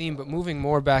on that theme, but moving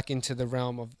more back into the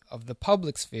realm of the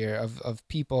public sphere, of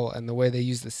people and the way they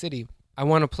use the city, I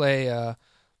want to play a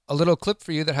little clip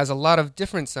for you that has a lot of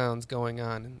different sounds going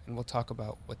on, and we'll talk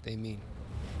about what they mean.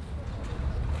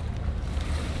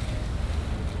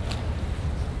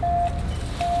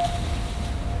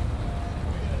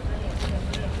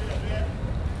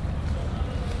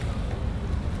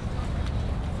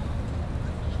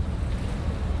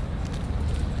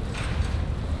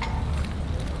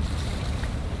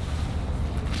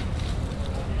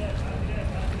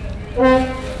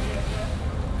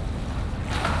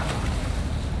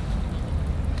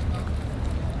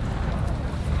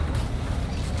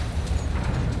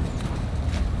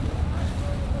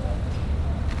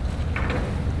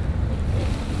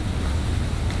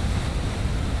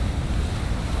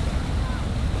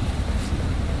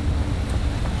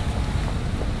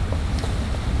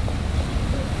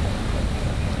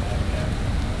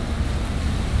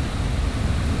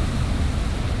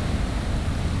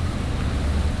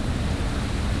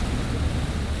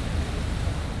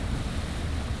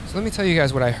 So let me tell you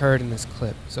guys what I heard in this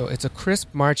clip. So it's a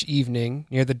crisp March evening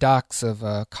near the docks of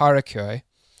Karaköy.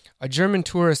 A German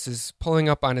tourist is pulling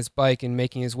up on his bike and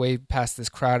making his way past this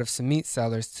crowd of cement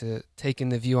sellers to take in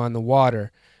the view on the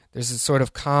water. There's a sort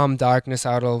of calm darkness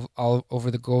out all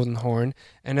over the Golden Horn,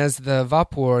 and as the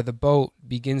vapor, the boat,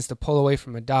 begins to pull away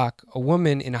from a dock, a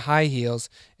woman in high heels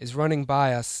is running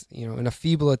by us, in a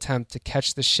feeble attempt to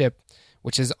catch the ship,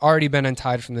 which has already been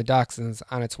untied from the docks and is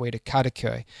on its way to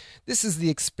Kadıköy. This is the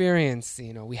experience,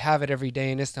 we have it every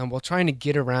day in Istanbul, trying to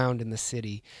get around in the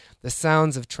city, the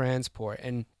sounds of transport.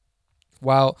 And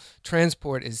while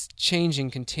transport is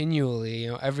changing continually,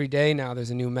 every day now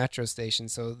there's a new metro station,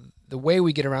 so the way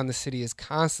we get around the city is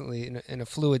constantly in a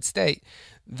fluid state.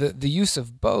 The use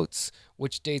of boats,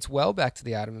 which dates well back to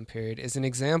the Ottoman period, is an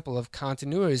example of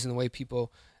continuities in the way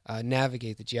people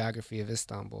navigate the geography of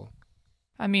Istanbul.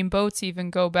 I mean, boats even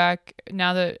go back,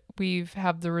 now that we've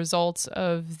have the results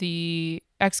of the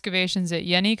excavations at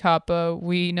Yenikapı,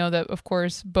 we know that, of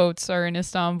course, boats are in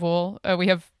Istanbul. We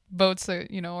have boats that,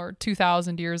 are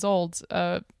 2,000 years old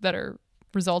that are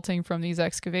resulting from these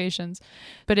excavations.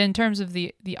 But in terms of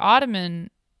the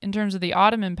Ottoman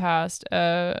past,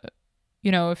 if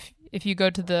you go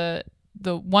to the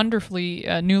wonderfully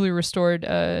newly restored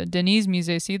Deniz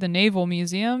Müzesi, the Naval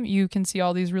Museum, you can see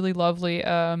all these really lovely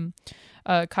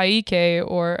kaike,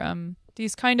 or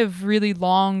these kind of really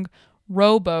long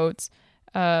rowboats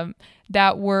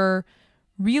that were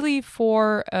really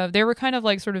for, they were kind of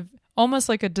like sort of almost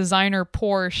like a designer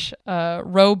Porsche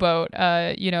rowboat.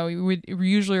 You would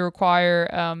usually require,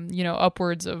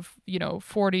 upwards of,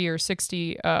 40 or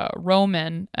 60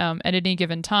 rowmen at any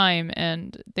given time.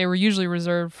 And they were usually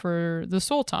reserved for the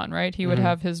Sultan, right? He would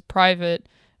have his private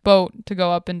boat to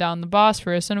go up and down the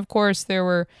Bosphorus. And of course, there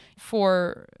were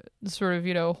for sort of,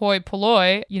 hoi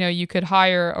polloi, you could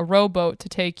hire a rowboat to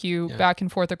take you back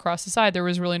and forth across the side. There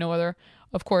was really no other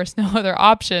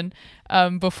option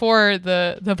before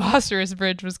the Bosphorus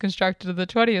Bridge was constructed in the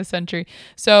 20th century.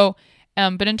 So,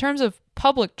 but in terms of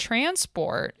public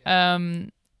transport,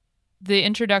 the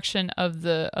introduction of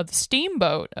the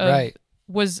steamboat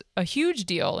was a huge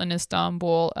deal in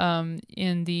Istanbul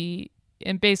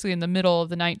basically in the middle of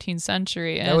the 19th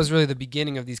century. And that was really the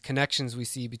beginning of these connections we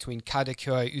see between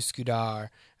Kadıköy, Üsküdar,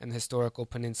 and the historical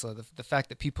peninsula. The fact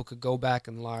that people could go back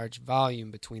in large volume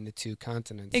between the two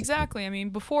continents. Exactly. I mean,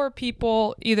 before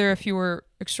people, either if you were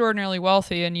extraordinarily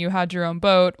wealthy and you had your own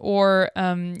boat, or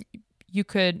you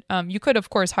could of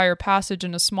course hire passage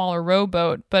in a smaller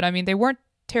rowboat, but I mean they weren't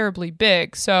terribly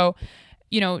big. So,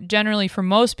 generally for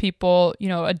most people,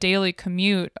 a daily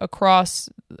commute across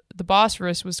the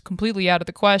Bosphorus was completely out of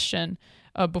the question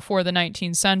before the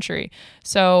 19th century.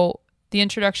 So the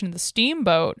introduction of the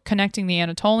steamboat connecting the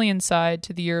Anatolian side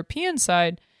to the European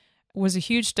side was a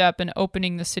huge step in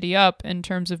opening the city up in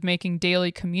terms of making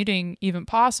daily commuting even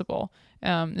possible.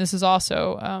 This is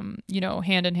also,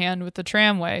 hand in hand with the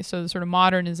tramway. So the sort of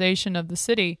modernization of the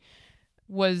city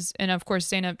was, and of course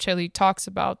Zeynep Çelik talks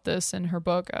about this in her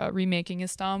book, Remaking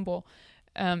Istanbul,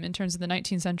 in terms of the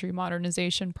 19th century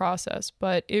modernization process.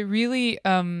 But it really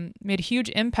made a huge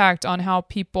impact on how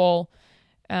people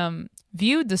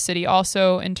viewed the city,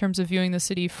 also in terms of viewing the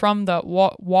city from the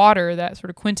water, that sort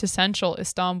of quintessential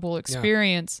Istanbul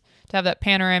experience. To have that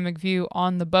panoramic view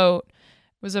on the boat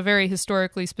was a very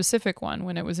historically specific one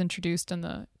when it was introduced in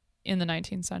the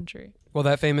 19th century. Well,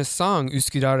 that famous song,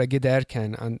 Üsküdar'a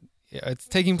giderken, it's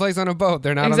taking place on a boat.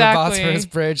 They're not on the Bosphorus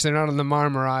Bridge. They're not on the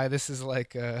Marmaray. This is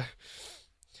like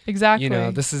exactly.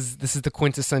 This is the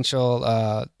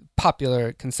quintessential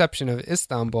popular conception of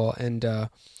Istanbul. And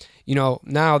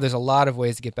now there's a lot of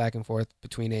ways to get back and forth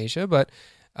between Asia. But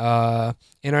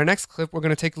in our next clip, we're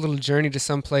going to take a little journey to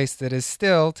some place that is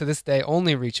still to this day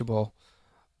only reachable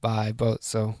by boat.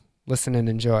 So listen and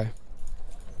enjoy.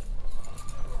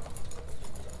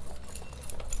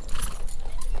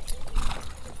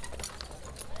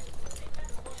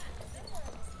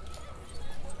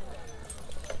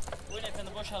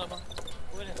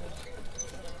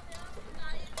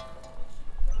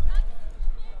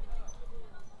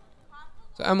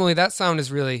 So Emily, that sound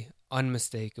is really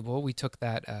unmistakable. We took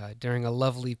that during a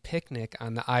lovely picnic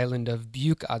on the island of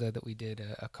Büyükada that we did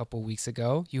a couple weeks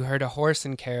ago. You heard a horse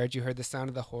and carriage. You heard the sound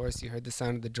of the horse. You heard the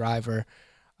sound of the driver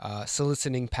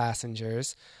soliciting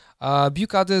passengers.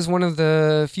 Büyükada is one of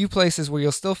the few places where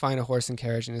you'll still find a horse and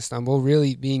carriage in Istanbul,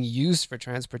 really being used for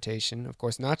transportation. Of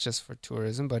course, not just for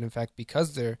tourism, but in fact,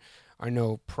 because there are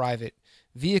no private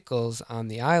vehicles on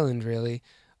the island, really,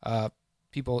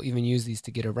 people even use these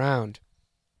to get around.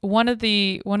 One of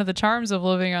the charms of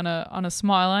living on a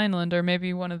small island, or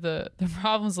maybe one of the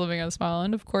problems living on a small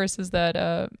island, of course, is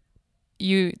that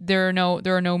there are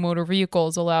no motor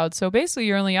vehicles allowed. So basically,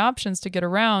 your only options to get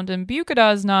around, and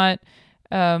Büyükada is not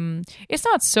it's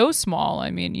not so small. I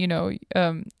mean,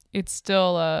 it's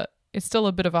still a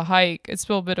bit of a hike. It's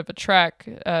still a bit of a trek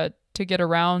to get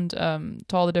around to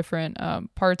all the different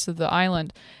parts of the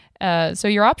island. So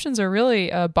your options are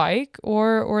really a bike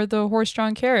or the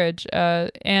horse-drawn carriage.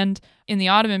 And in the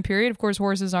Ottoman period, of course,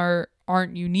 horses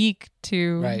aren't unique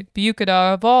to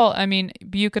Büyükada of all. I mean,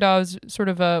 Büyükada is sort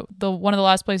of one of the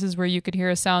last places where you could hear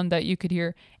a sound that you could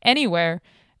hear anywhere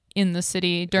in the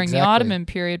city during the Ottoman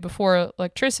period before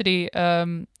electricity.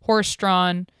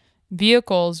 Horse-drawn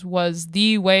vehicles was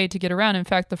the way to get around. In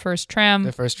fact, the first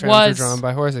trams were drawn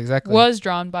by horses. Exactly, was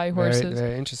drawn by horses. Very,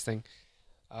 very interesting.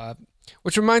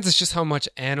 Which reminds us just how much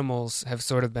animals have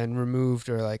sort of been removed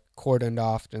or cordoned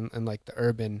off in the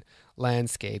urban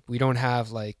landscape. We don't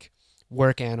have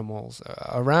work animals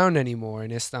around anymore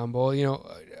in Istanbul.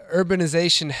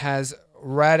 Urbanization has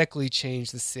radically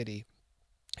changed the city.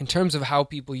 In terms of how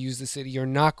people use the city, you're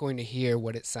not going to hear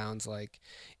what it sounds like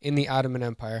in the Ottoman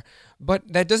Empire.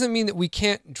 But that doesn't mean that we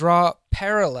can't draw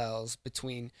parallels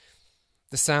between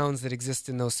the sounds that exist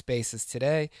in those spaces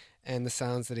today and the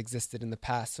sounds that existed in the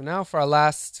past. So now for our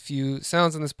last few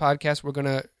sounds on this podcast, we're going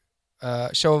to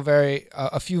show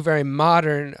a few very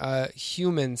modern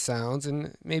human sounds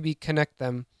and maybe connect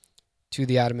them to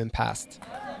the Ottoman past.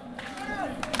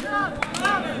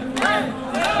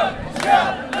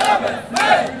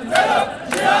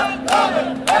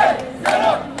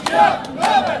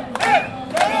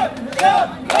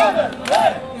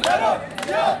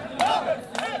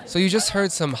 So you just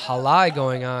heard some halai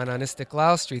going on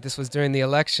Istiklal Street. This was during the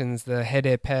elections. The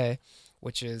HDP,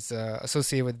 which is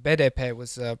associated with BDP,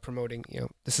 was promoting,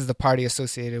 this is the party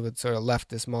associated with sort of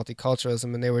leftist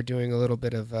multiculturalism, and they were doing a little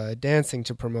bit of dancing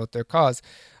to promote their cause.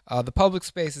 The public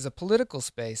space is a political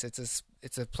space.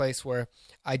 It's a place where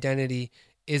identity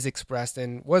is expressed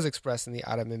and was expressed in the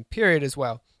Ottoman period as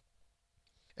well.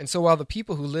 And so while the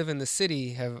people who live in the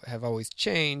city have always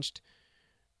changed,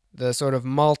 the sort of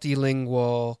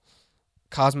multilingual,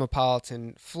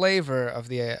 cosmopolitan flavor of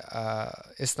the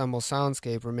Istanbul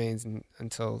soundscape remains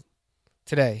until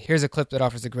today. Here's a clip that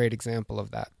offers a great example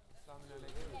of that.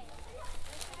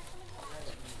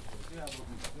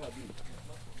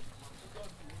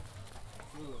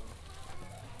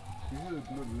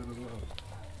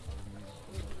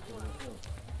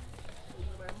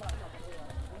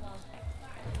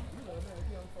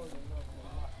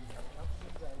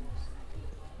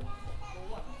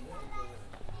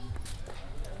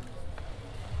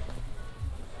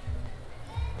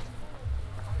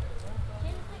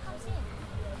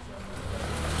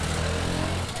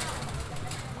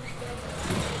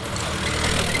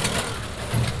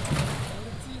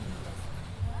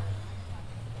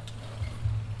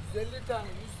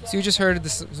 So you just heard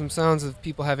some sounds of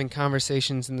people having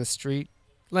conversations in the street,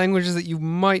 languages that you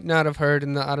might not have heard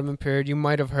in the Ottoman period, you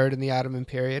might have heard in the Ottoman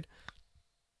period.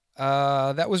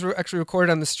 That was actually recorded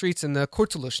on the streets in the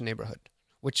Kurtuluş neighborhood,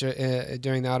 which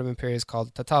during the Ottoman period is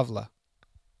called Tatavla.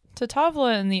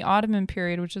 Tatavla in the Ottoman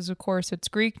period, which is of course its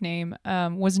Greek name,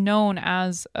 was known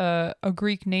as a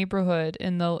Greek neighborhood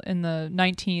in the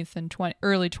 19th and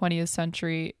early 20th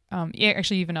century,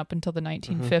 actually even up until the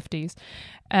 1950s.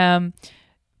 And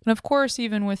of course,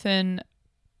 even within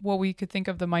what we could think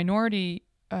of the minority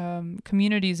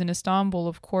communities in Istanbul,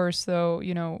 of course, though,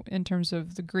 in terms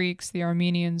of the Greeks, the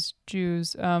Armenians,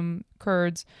 Jews,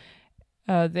 Kurds,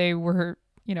 they were,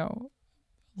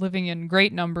 living in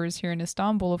great numbers here in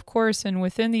Istanbul, of course. And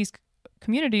within these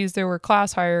communities, there were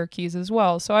class hierarchies as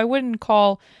well. So I wouldn't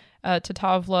call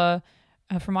Tatavla,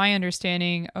 from my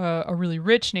understanding, a really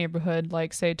rich neighborhood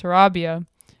like, say, Tarabya.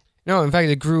 No, in fact,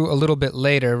 it grew a little bit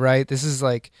later, right? This is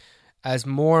like, as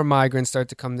more migrants start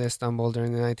to come to Istanbul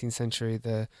during the 19th century,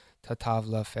 the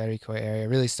Tatavla, Feriköy area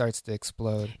really starts to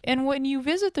explode. And when you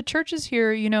visit the churches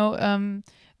here,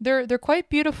 they're quite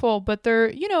beautiful, but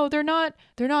they're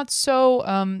not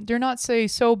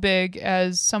so big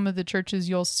as some of the churches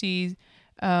you'll see,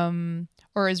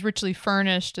 or as richly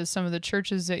furnished as some of the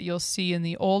churches that you'll see in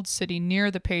the old city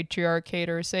near the Patriarchate,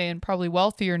 or say in probably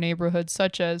wealthier neighborhoods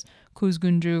such as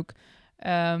Kuzgunjuk,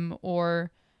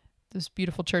 or this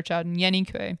beautiful church out in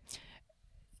Yeniköy.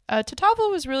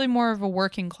 Tatavla was really more of a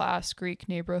working class Greek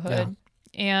neighborhood,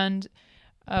 and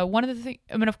one of the things,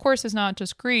 of course, it's not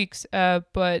just Greeks,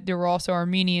 but there were also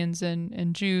Armenians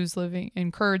and Jews living,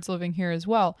 and Kurds living here as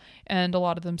well, and a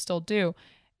lot of them still do.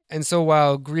 And so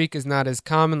while Greek is not as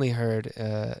commonly heard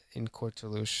in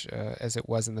Kurtuluş as it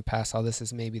was in the past, all this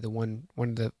is maybe the one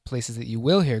of the places that you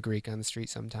will hear Greek on the street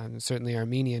sometimes, and certainly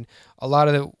Armenian. A lot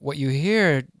of what you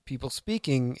hear people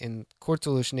speaking in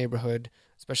Kurtuluş neighborhood,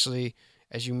 especially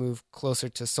as you move closer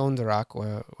to Sonderak,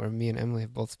 where me and Emily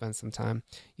have both spent some time,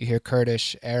 you hear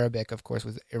Kurdish, Arabic, of course,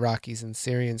 with Iraqis and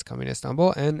Syrians coming to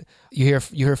Istanbul, and you hear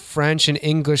French and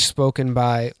English spoken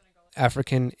by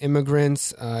African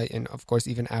immigrants, and of course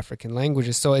even African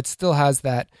languages. So it still has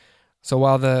that. So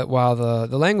while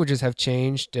the languages have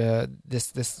changed,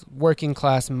 this working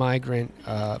class migrant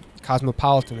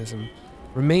cosmopolitanism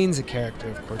remains a character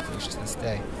of Kurtuluş to this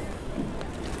day.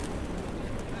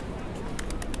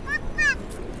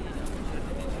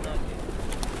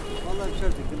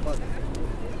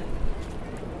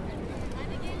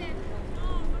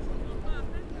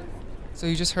 So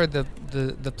you just heard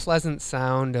the pleasant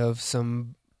sound of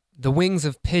the wings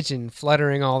of pigeon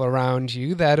fluttering all around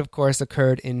you. That, of course,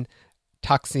 occurred in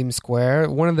Taksim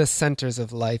Square, one of the centers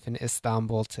of life in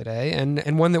Istanbul today,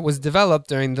 and one that was developed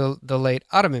during the late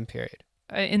Ottoman period.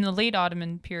 In the late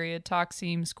Ottoman period,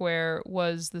 Taksim Square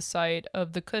was the site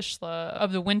of the Kışla,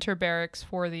 of the winter barracks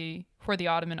for the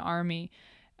Ottoman army.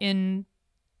 Into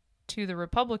the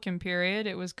Republican period,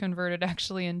 it was converted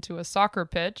actually into a soccer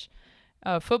pitch,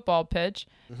 a football pitch.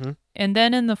 Mm-hmm. And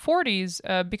then in the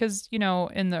 40s, because,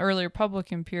 in the early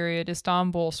Republican period,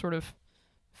 Istanbul sort of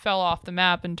fell off the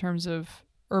map in terms of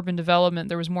urban development.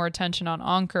 There was more attention on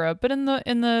Ankara. But in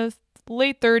the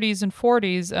late 30s and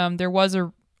 40s,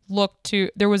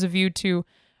 there was a view to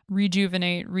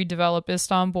rejuvenate, redevelop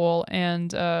Istanbul,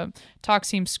 and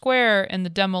Taksim Square and the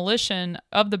demolition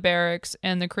of the barracks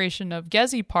and the creation of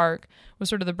Gezi Park was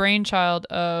sort of the brainchild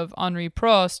of Henri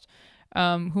Prost,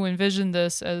 who envisioned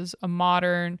this as a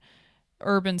modern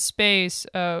urban space,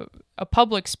 a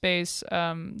public space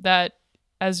that,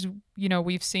 as you know,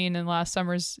 we've seen in last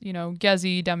summer's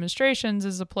Gezi demonstrations,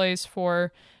 is a place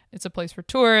for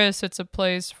tourists. It's a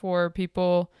place for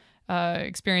people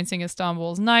experiencing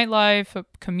Istanbul's nightlife,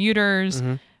 commuters,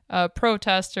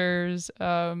 protesters,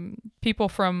 people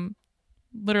from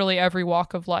literally every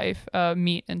walk of life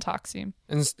meet in Taksim.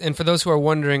 And for those who are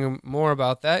wondering more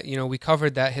about that, we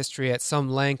covered that history at some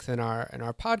length in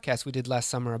our podcast we did last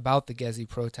summer about the Gezi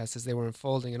protests as they were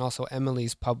unfolding, and also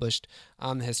Emily's published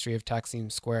on the history of Taksim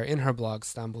Square in her blog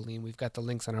Stamboulin. We've got the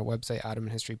links on our website,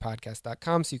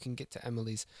 ottomanhistorypodcast.com, so you can get to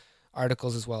Emily's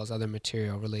articles as well as other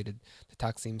material related to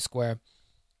Taksim Square.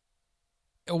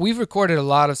 We've recorded a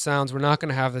lot of sounds. We're not going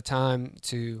to have the time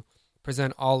to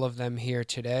present all of them here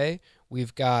today.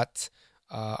 We've got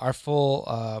our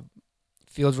full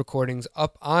field recordings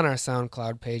up on our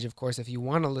SoundCloud page. Of course, if you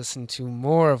want to listen to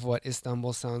more of what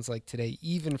Istanbul sounds like today,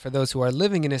 even for those who are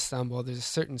living in Istanbul, there's a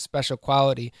certain special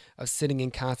quality of sitting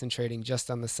and concentrating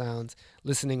just on the sounds,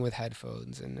 listening with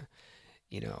headphones, and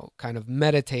kind of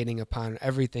meditating upon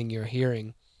everything you're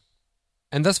hearing.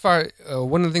 And thus far,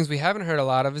 one of the things we haven't heard a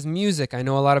lot of is music. I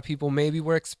know a lot of people maybe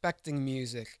were expecting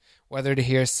music, whether to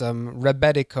hear some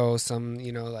rebetiko, some,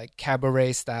 like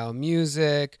cabaret-style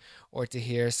music, or to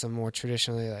hear some more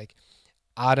traditionally like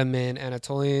Ottoman,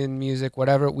 Anatolian music,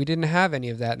 whatever. We didn't have any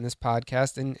of that in this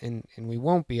podcast, and we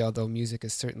won't be, although music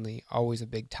is certainly always a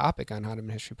big topic on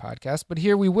Ottoman History Podcast. But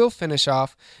here we will finish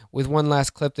off with one last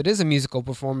clip that is a musical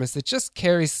performance that just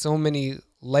carries so many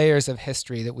layers of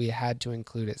history that we had to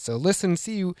include it. So listen,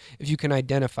 see if you can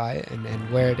identify it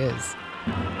and where it is.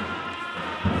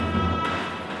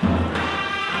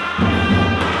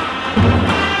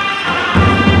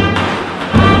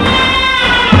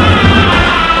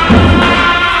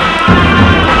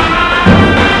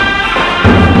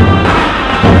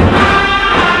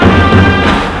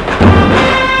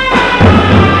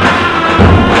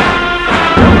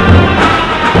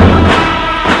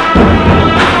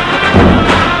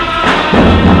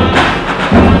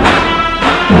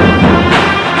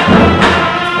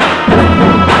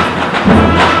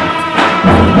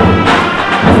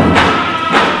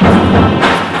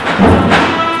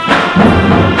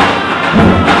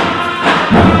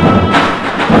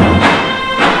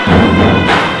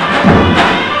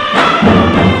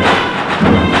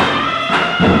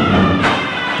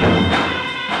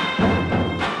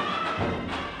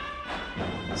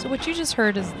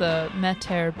 Heard is the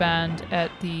Mehter band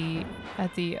at the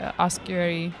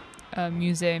Askeri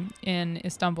Museum in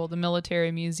Istanbul, the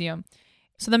military museum.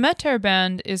 So the Mehter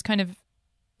band is kind of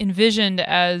envisioned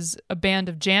as a band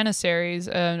of janissaries,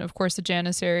 and of course the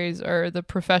janissaries are the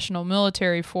professional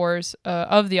military force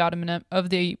of the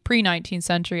pre-19th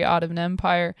century Ottoman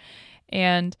Empire,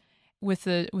 and with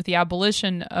the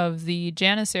abolition of the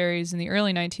janissaries in the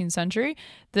early 19th century,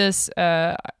 this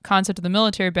concept of the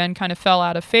military band kind of fell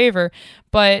out of favor.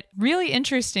 But really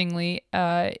interestingly,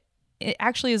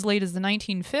 actually as late as the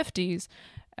 1950s,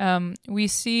 we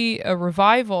see a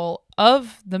revival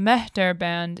of the Mehter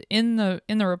band in the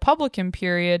Republican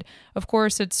period. Of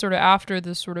course, it's sort of after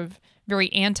the sort of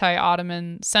very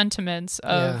anti-Ottoman sentiments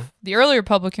of the early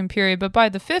Republican period, but by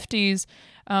the 50s,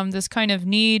 this kind of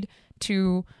need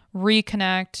to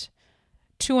reconnect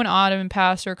to an Ottoman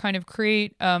past, or kind of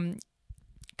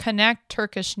connect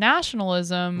Turkish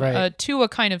nationalism to a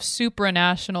kind of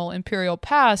supranational imperial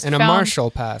past. And a martial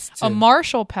past, too. A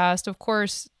martial past, of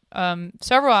course.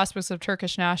 Several aspects of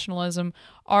Turkish nationalism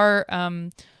are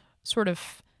sort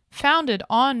of founded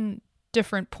on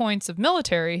different points of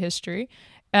military history.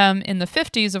 In the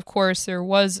 50s, of course, there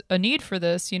was a need for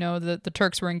this. The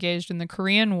Turks were engaged in the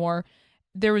Korean War.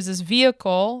 There was this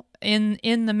vehicle in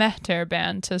the Mehter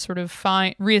band to sort of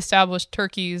reestablish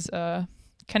Turkey's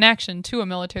connection to a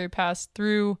military past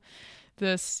through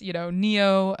this,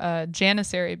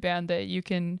 neo-janissary band that you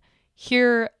can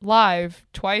hear live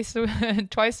twice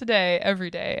a day, every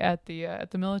day at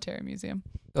the military museum.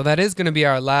 So that is going to be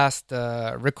our last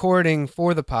recording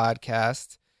for the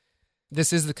podcast.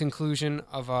 This is the conclusion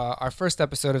of our first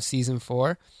episode of season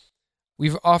 4.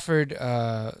 We've offered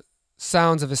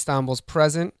sounds of Istanbul's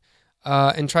present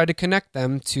and tried to connect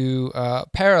them to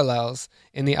parallels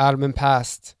in the Ottoman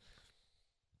past.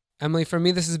 Emily, for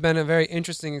me, this has been a very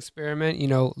interesting experiment,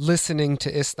 listening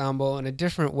to Istanbul in a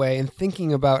different way and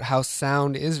thinking about how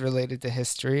sound is related to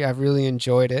history. I've really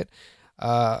enjoyed it.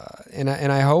 And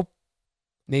I hope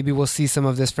maybe we'll see some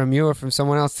of this from you or from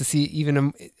someone else to see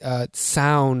even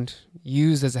sound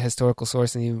used as a historical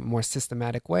source in an even more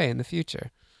systematic way in the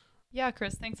future. Yeah,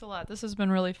 Chris, thanks a lot. This has been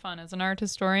really fun. As an art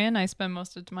historian, I spend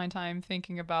most of my time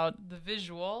thinking about the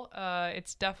visual.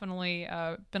 It's definitely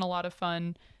been a lot of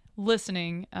fun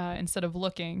listening instead of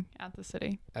looking at the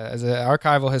city. As an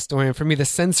archival historian, for me, the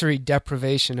sensory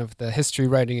deprivation of the history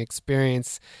writing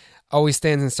experience always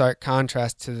stands in stark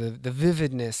contrast to the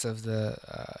vividness of the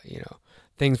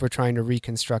things we're trying to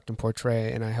reconstruct and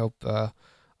portray. And I hope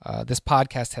this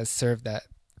podcast has served that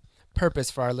purpose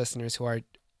for our listeners who are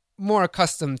more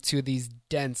accustomed to these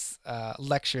dense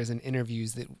lectures and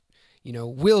interviews that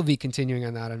will be continuing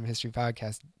on the Ottoman History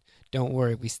Podcast. Don't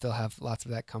worry, we still have lots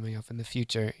of that coming up in the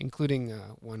future, including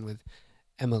one with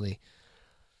Emily.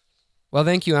 Well,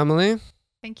 thank you, Emily.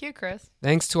 Thank you, Chris.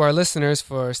 Thanks to our listeners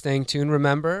for staying tuned.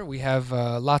 Remember, we have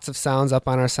lots of sounds up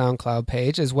on our SoundCloud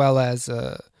page, as well as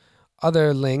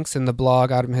other links in the blog,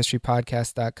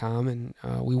 ottomanhistorypodcast.com. And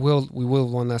we will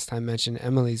one last time mention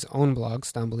Emily's own blog,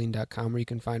 stamboulin.com, where you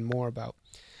can find more about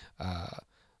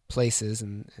places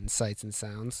and sites and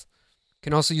sounds. You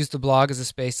can also use the blog as a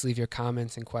space to leave your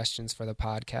comments and questions for the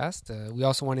podcast. We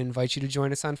also want to invite you to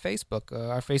join us on Facebook.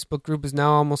 Our Facebook group is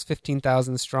now almost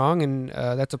 15,000 strong, and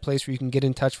that's a place where you can get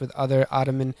in touch with other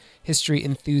Ottoman history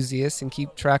enthusiasts and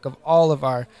keep track of all of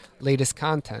our latest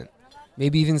content.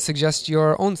 Maybe even suggest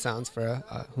your own sounds for,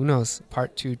 who knows,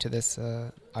 part 2 to this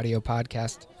audio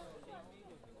podcast.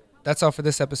 That's all for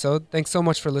this episode. Thanks so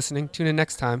much for listening. Tune in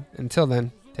next time. Until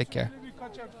then, take care.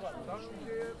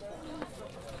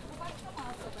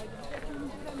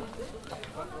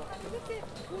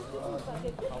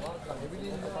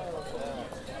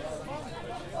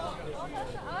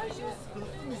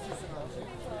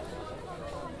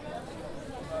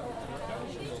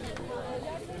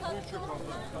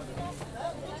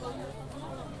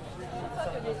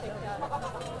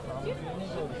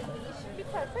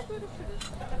 Biterse görüşürüz.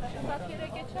 Uzak yere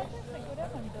geçerlerse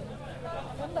göremem canım.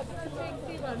 Onun da bir türlü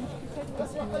eksiği varmış. Bir tek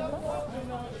kısmında.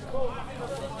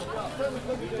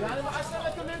 يعني مع السنة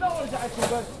كلنا ورجع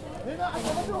الشباب هنا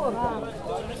عشان دور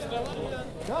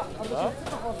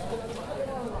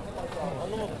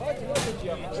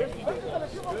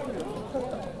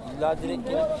İlla direkt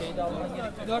gelip şeyde alman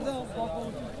gerekiyor. Nerede?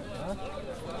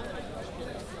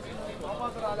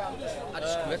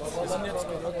 Aç kuvvet. Bizim net.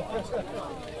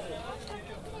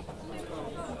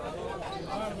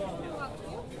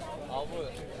 Al bu.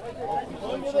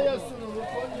 Konya'da yazsın onu.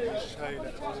 Konya'ya. Şöyle.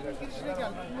 Girişine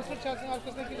gel. Mısır çarşısının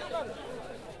arkasına giriş var ya.